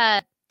like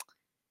a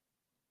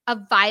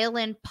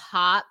violin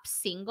pop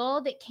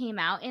single that came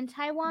out in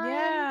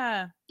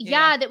Taiwan.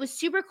 Yeah, that was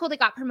super cool. That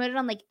got promoted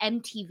on like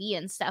MTV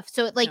and stuff.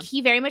 So like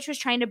he very much was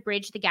trying to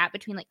bridge the gap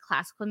between like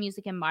classical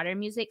music and modern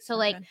music. So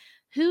like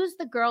who's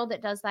the girl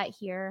that does that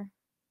here?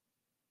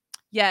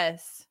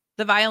 Yes.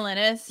 The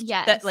violinist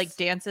that like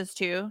dances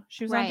too.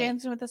 She was on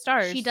Dancing with the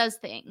Stars. She does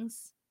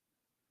things.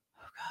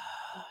 Oh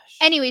gosh.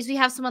 Anyways, we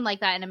have someone like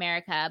that in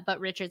America, but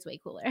Richard's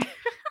way cooler.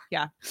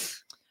 Yeah.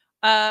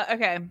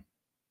 Okay.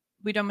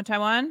 We done with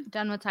Taiwan?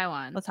 Done with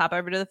Taiwan. Let's hop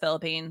over to the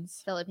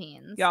Philippines.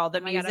 Y'all,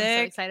 the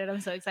music. God, I'm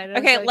so excited.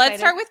 Okay, let's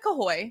start with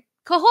Kahoy.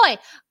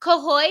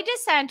 Kahoy de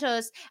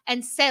Santos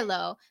and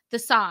Celo, the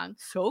song.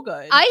 So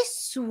good. I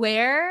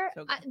swear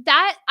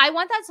that I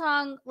want that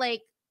song.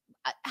 Like,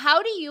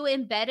 how do you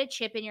embed a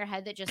chip in your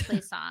head that just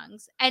plays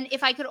songs? And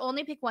if I could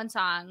only pick one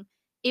song,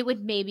 it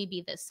would maybe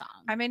be this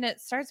song. I mean, it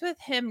starts with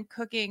him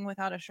cooking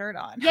without a shirt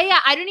on. Yeah.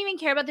 I don't even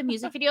care about the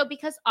music video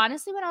because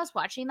honestly, when I was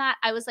watching that,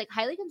 I was like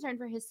highly concerned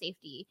for his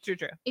safety. True.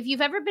 If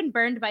you've ever been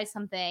burned by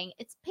something,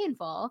 it's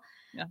painful.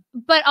 Yeah.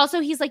 But also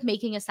he's like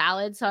making a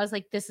salad. So I was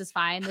like, this is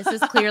fine. This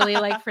is clearly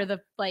like for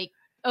the like,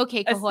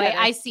 okay, Kahoy, aesthetic.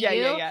 I see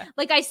you. Yeah.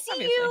 Like I see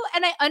Obviously. you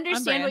and I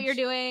understand what you're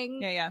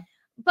doing. Yeah.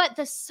 But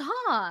the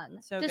song,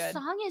 so good.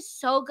 Song is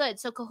so good.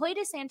 So Kahoy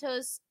de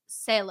Santos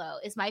Celo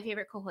is my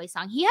favorite Kahoy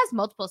song. He has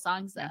multiple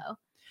songs though. Yeah.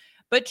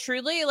 But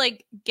truly,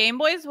 like, Game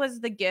Boys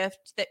was the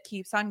gift that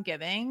keeps on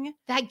giving.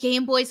 That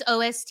Game Boys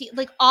OST,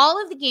 like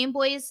all of the Game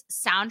Boys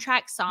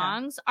soundtrack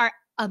songs are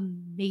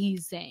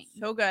amazing.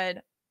 So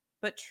good.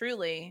 But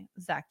truly,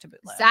 Zach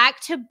Tabudlo.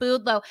 Zach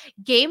Tabudlo.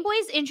 Game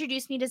Boys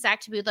introduced me to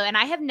Zach Tabudlo, and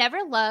I have never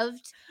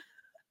loved...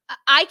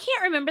 I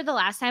can't remember the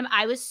last time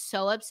I was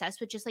so obsessed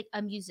with just like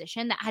a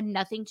musician that had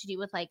nothing to do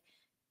with like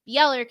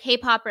BL or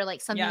K-pop or like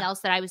something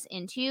else that I was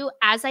into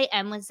as I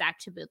am with Zach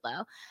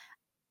Tabudlo.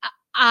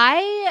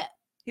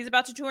 He's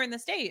about to tour in the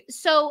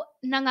States. So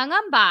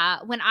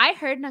Nangangamba, when I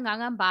heard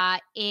Nangangamba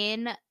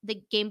in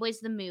the Game Boys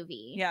the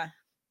movie,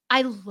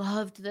 I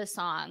loved the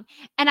song.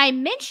 And I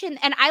mentioned,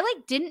 and I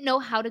like didn't know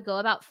how to go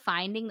about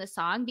finding the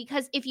song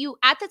because if you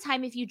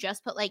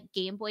just put like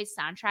Game Boys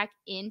soundtrack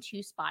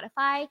into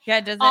Spotify,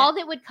 all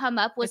that would come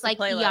up was like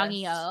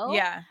Yang-Yo.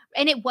 Yeah.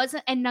 And it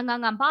wasn't, and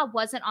Nangangamba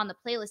wasn't on the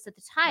playlist at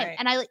the time. Right.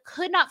 And I like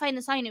could not find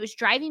the song and it was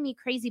driving me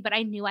crazy, but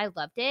I knew I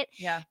loved it.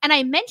 Yeah. And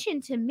I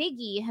mentioned to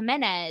Miggy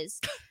Jimenez.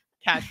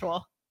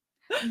 Casual.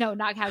 No,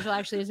 not casual.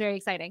 Actually, it was very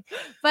exciting.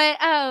 But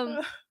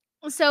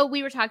so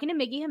we were talking to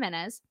Miggy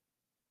Jimenez,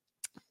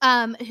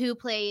 who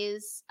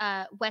plays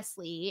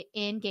Wesley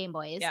in Game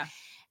Boys. Yeah.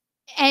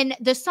 And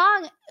the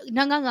song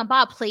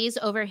Nangangamba plays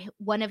over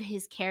one of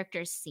his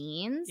character's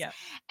scenes. Yeah.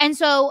 And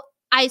so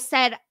I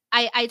said,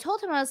 I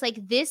told him, I was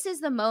like, this is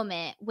the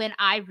moment when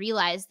I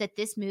realized that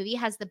this movie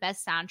has the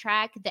best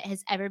soundtrack that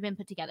has ever been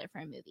put together for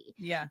a movie.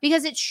 Yeah.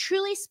 Because it's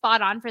truly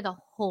spot on for the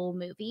whole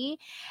movie.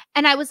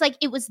 And I was like,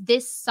 it was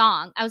this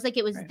song. I was like,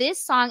 it was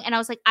this song. And I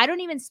was like, I don't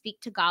even speak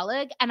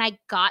Tagalog. And I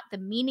got the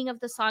meaning of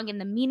the song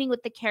and the meaning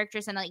with the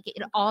characters. And like,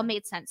 it all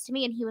made sense to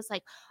me. And he was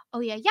like,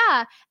 oh,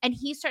 yeah. And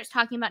he starts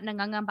talking about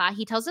Nangangamba.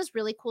 He tells this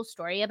really cool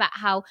story about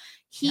how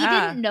he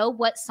didn't know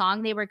what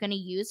song they were going to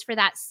use for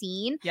that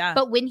scene. Yeah.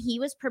 But when he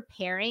was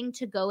preparing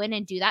to go in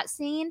and do that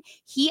scene,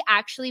 he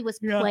actually was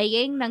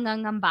playing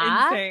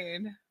Nangangamba.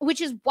 Insane.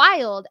 Which is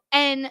wild.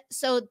 And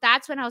so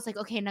that's when I was like,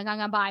 okay,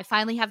 Nangangamba, I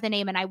finally have the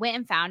name. And I went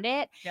and found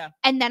it. Yeah.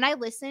 And then I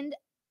listened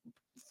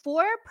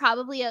for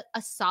probably a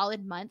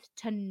solid month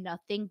to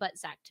nothing but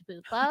Zach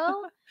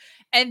Tabudlo.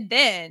 And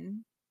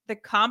then the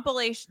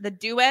compilation, the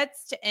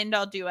duets to end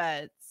all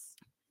duets.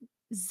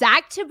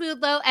 Zach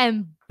Tabudlo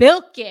and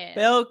Bilkin.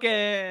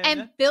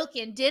 And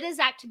Bilkin did a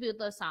Zach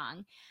Tabudlo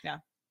song. Yeah.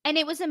 And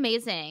it was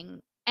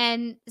amazing.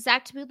 And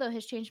Zach Tabudlo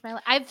has changed my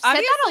life. I've said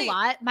that a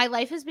lot. My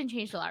life has been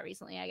changed a lot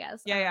recently, I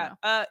guess. Yeah.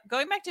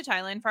 Going back to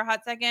Thailand for a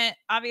hot second,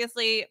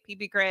 obviously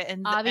PB Crit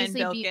and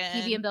obviously Bilkin.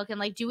 PB and Bilkin.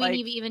 Like, do we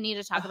even need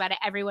to talk about it?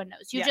 Everyone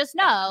knows. You just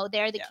know know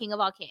they're the king of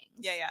all kings.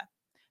 Yeah.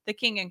 The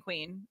king and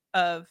queen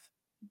of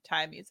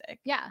Thai music.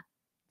 Yeah.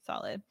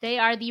 Solid. They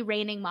are the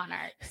reigning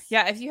monarchs.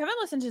 Yeah. If you haven't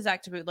listened to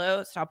Zach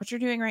Tabudlo, stop what you're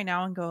doing right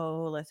now and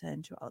go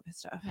listen to all of his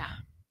stuff. Yeah.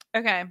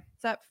 Okay.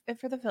 Is that it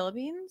for the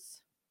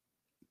Philippines?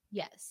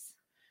 Yes.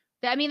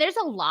 I mean, there's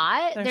a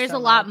lot. There's so a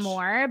lot much.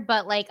 more,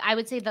 but like I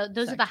would say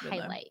those are the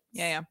highlights.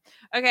 Yeah.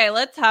 Okay,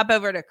 let's hop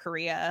over to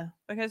Korea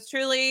because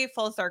truly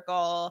full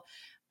circle.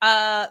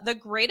 The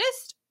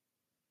greatest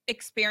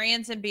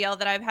experience in BL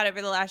that I've had over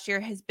the last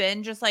year has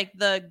been just like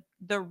the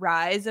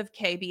rise of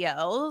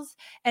KBLs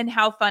and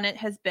how fun it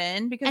has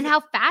been because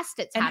how fast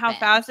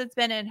it's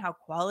been and how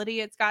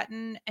quality it's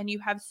gotten. And you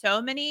have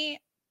so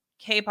many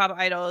K-pop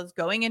idols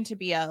going into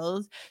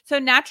BLs. So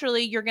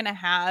naturally you're going to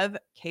have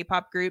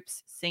K-pop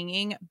groups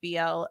singing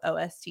BL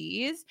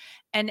OSTs,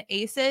 and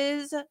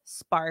Ace's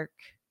Spark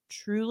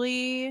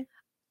truly,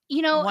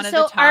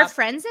 so our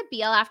friends at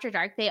BL After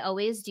Dark, they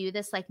always do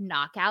this like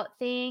knockout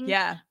thing.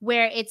 Yeah.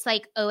 Where it's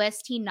like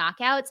OST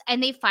knockouts,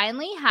 and they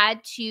finally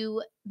had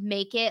to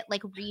make it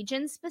like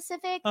region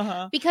specific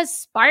because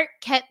Spark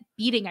kept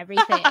beating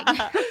everything.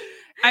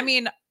 I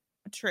mean,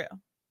 true.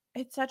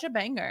 It's such a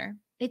banger.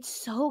 It's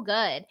so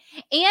good.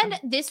 And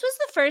this was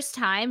the first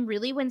time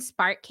really when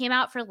Spark came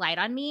out for Light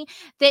on Me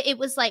that it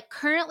was like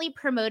currently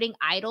promoting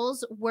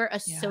idols were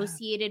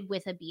associated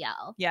with a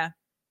BL. Yeah.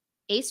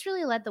 Ace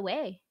really led the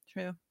way.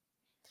 True.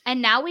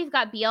 And now we've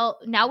got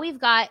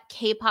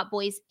K-pop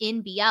boys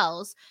in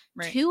BLs,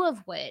 two of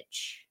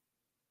which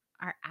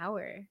are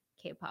our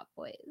K-pop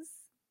boys.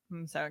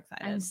 I'm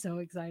so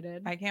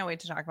excited. I can't wait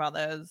to talk about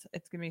those.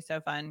 It's going to be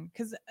so fun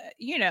because,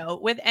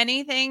 with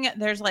anything,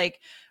 there's like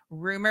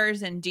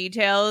rumors and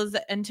details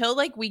until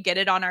like we get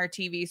it on our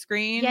TV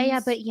screens.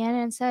 Yeah. But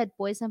Yanan said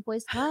boys and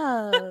boys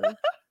love.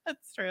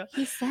 That's true.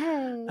 He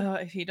said. Oh,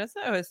 if he does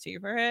the OST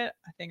for it,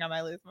 I think I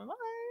might lose my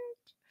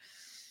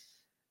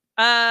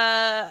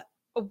mind.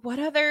 What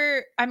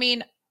other? I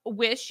mean,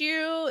 Wish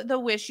You, the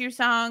Wish You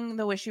song,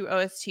 the Wish You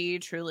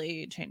OST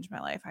truly changed my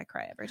life. I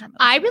cry every time.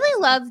 I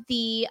really love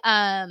the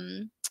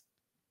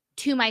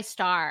To My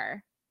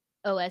Star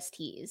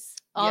OSTs.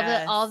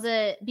 All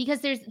the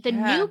because there's the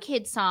New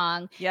Kid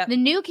song. Yep. The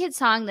New Kid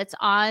song that's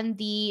on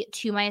the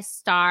To My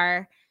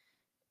Star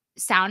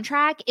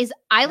soundtrack is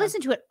I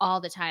listen to it all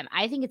the time.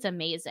 I think it's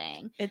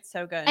amazing. It's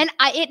so good. And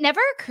it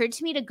never occurred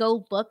to me to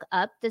go look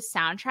up the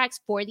soundtracks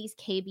for these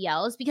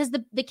KBLs because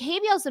the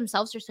KBLs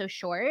themselves are so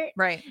short.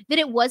 Right. That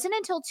it wasn't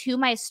until To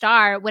My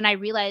Star when I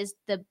realized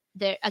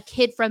a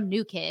kid from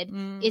New Kid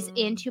is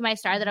in To My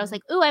Star that I was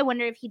like, ooh, I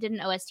wonder if he did an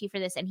OST for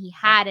this, and he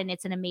had, and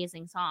it's an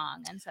amazing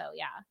song. And so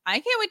yeah. I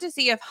can't wait to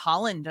see if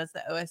Holland does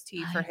the OST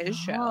for his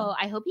show.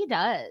 I hope he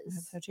does. I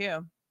hope so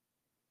too.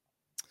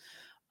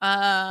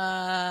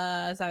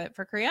 Is that it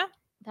for Korea?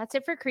 That's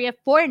it for Korea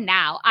for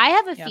now. I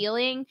have a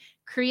feeling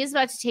Korea's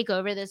about to take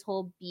over this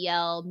whole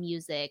BL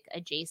music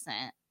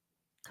adjacent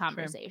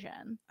conversation.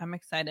 True. I'm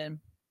excited.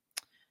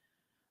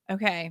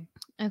 Okay.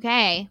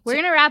 We're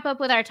going to wrap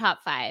up with our top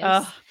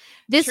 5.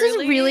 This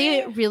truly, is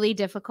really, really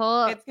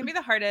difficult. It's going to be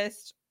the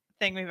hardest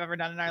thing we've ever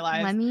done in our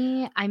lives.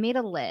 I made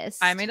a list.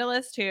 I made a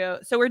list too.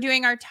 So we're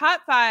doing our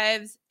top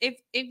 5s. If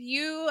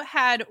you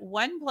had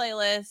one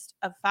playlist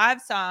of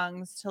 5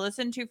 songs to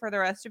listen to for the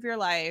rest of your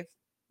life,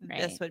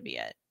 this would be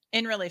it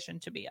in relation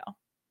to BL.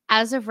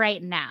 As of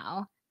right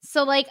now.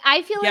 So like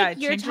I feel like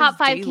your top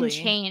 5 daily.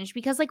 Can change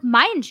because like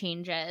mine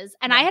changes.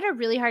 And I had a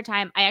really hard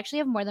time. I actually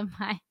have more than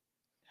 5.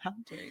 How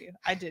dare you?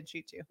 I did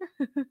cheat you.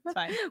 It's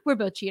fine. We're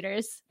both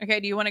cheaters. Okay.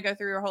 Do you want to go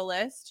through your whole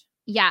list?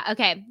 Yeah.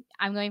 Okay.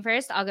 I'm going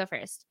first. I'll go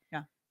first.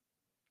 Yeah.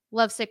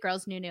 Lovesick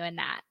Girls, Nunu and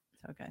Nat.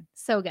 So good.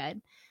 So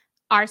good.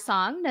 Our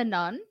song,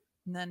 Nanon.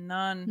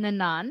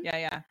 Nanon.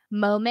 Yeah.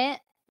 Moment,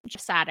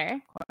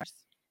 Sadder. Of course.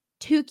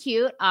 Too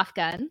Cute, Off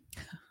Gun.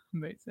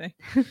 Amazing.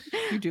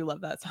 You do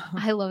love that song.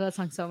 I love that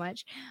song so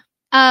much.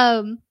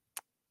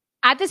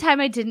 At the time,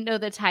 I didn't know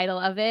the title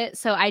of it,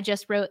 so I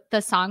just wrote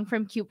the song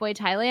from Cute Boy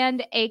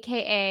Thailand,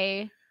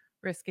 aka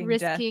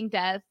Risking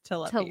Death to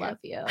Love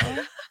You.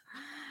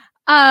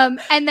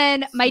 And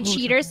then my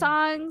cheater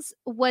songs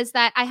was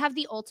that I have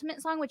the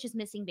ultimate song, which is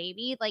Missing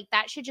Baby. Like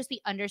that should just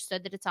be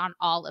understood that it's on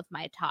all of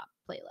my top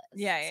playlists.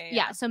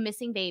 Yeah. So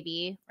Missing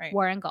Baby, right.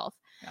 War and Golf.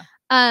 Yeah.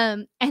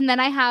 And then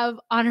I have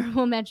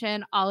honorable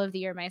mention all of the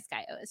You're My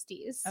Sky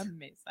OSTs.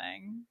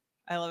 Amazing.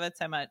 I love it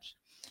so much.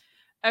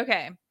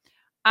 Okay.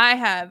 I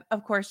have,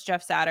 of course,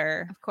 Jeff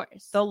Satter. Of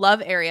course. The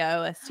Love Area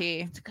OST.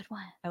 It's a good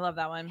one. I love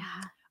that one.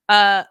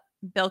 Yeah.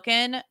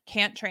 Bilkin,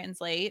 Can't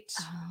Translate.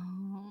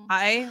 Oh.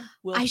 I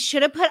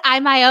should have put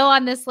I'm I.O.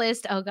 on this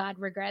list. Oh God,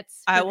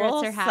 regrets. I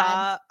will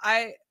stop.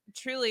 I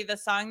truly, the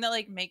song that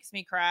like makes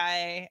me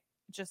cry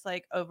just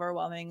like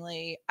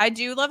overwhelmingly. I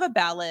do love a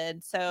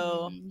ballad.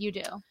 So you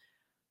do.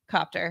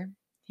 Copter.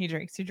 He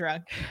drinks you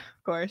drunk,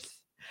 of course.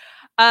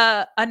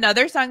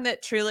 Another song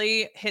that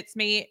truly hits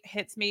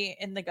me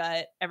in the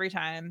gut every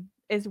time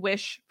is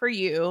Wish for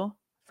You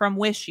from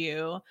Wish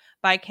You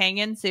by Kang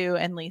In-soo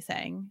and Lee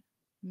Sang.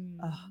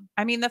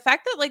 I mean, the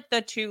fact that like the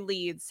 2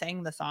 leads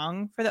sang the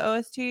song for the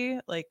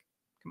OST, like,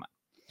 come on.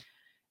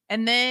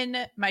 And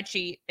then my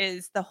cheat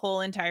is the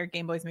whole entire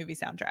Game Boys movie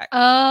soundtrack.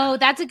 Oh,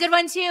 that's a good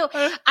one too.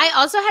 I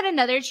also had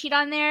another cheat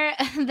on there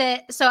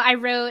I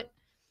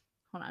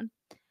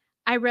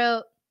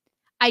wrote,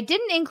 I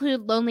didn't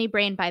include Lonely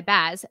Brain by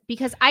Baz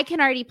because I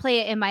can already play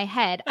it in my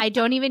head. I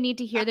don't even need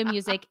to hear the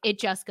music. It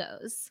just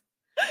goes.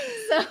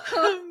 So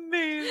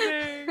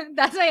amazing.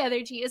 That's my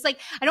other cheat. It's like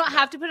I don't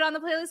have to put it on the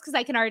playlist because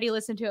I can already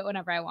listen to it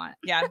whenever I want.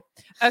 Yeah.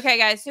 Okay,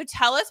 guys. So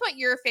tell us what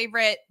your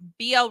favorite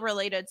BL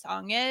related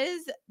song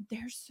is.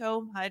 There's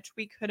so much.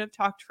 We could have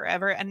talked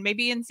forever. And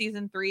maybe in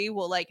season 3,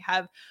 we'll like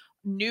have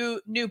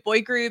new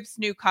boy groups,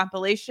 new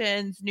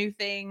compilations, new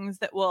things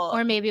that will.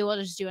 Or maybe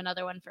we'll just do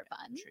another one for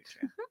fun.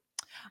 True.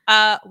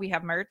 We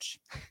have merch.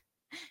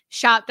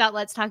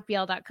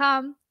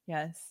 Shop.letstalkbl.com.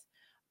 Yes.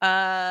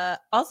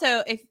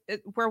 Also, if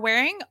we're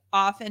wearing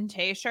Off and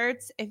Tay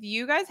shirts, if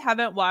you guys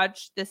haven't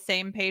watched the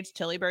Same Page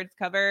Tilly Birds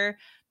cover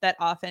that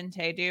Off and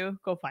Tay do,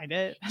 go find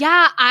it.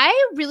 Yeah,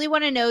 I really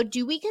want to know,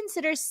 do we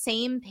consider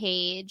Same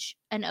Page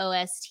an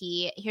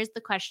OST? Here's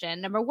the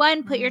question. Number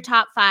 1, put your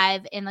top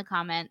 5 in the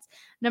comments.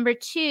 Number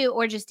 2,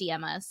 or just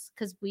DM us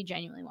because we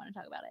genuinely want to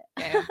talk about it.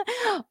 Yeah.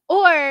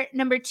 Or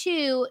number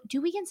 2,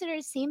 do we consider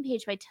Same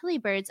Page by Tilly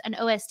Birds an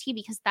OST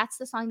because that's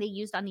the song they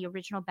used on the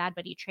original Bad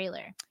Buddy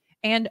trailer?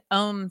 And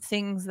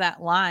sings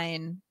that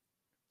line.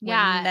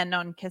 Yeah. Then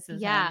None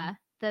kisses him.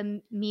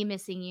 The Me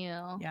Missing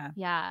You.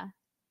 Yeah.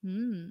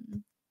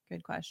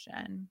 Good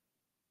question.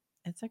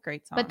 It's a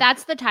great song. But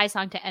that's the Thai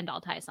song to end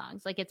all Thai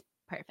songs. Like it's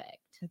perfect.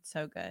 It's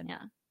so good.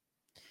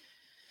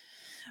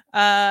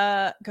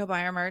 Yeah. Go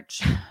buy our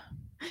merch.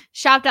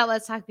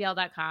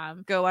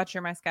 Shop.letstalkbl.com. Go watch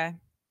You're My Sky.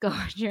 Go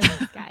watch You're My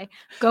Sky.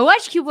 Go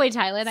watch Cute Boy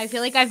Thailand. I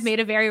feel like I've made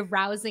a very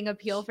rousing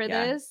appeal for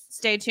this.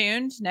 Stay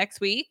tuned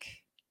next week.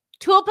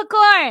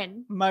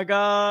 Tulpacorn. My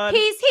God.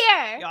 He's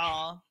here.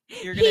 Y'all.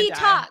 You're gonna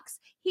die.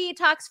 He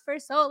talks for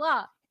so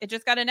long. It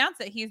just got announced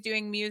that he's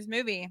doing Muse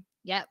movie.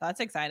 Yep. That's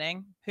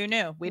exciting. Who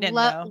knew? We didn't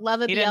know.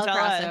 Love a BL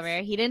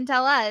crossover. He didn't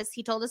tell us.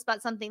 He told us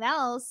about something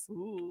else.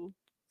 Ooh,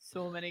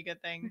 so many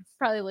good things.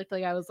 Probably looked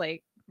like I was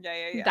like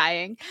yeah.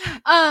 dying.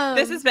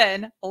 This has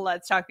been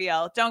Let's Talk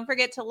BL. Don't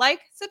forget to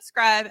like,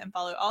 subscribe, and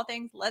follow all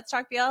things Let's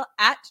Talk BL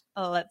at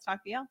Let's Talk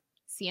BL.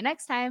 See you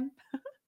next time.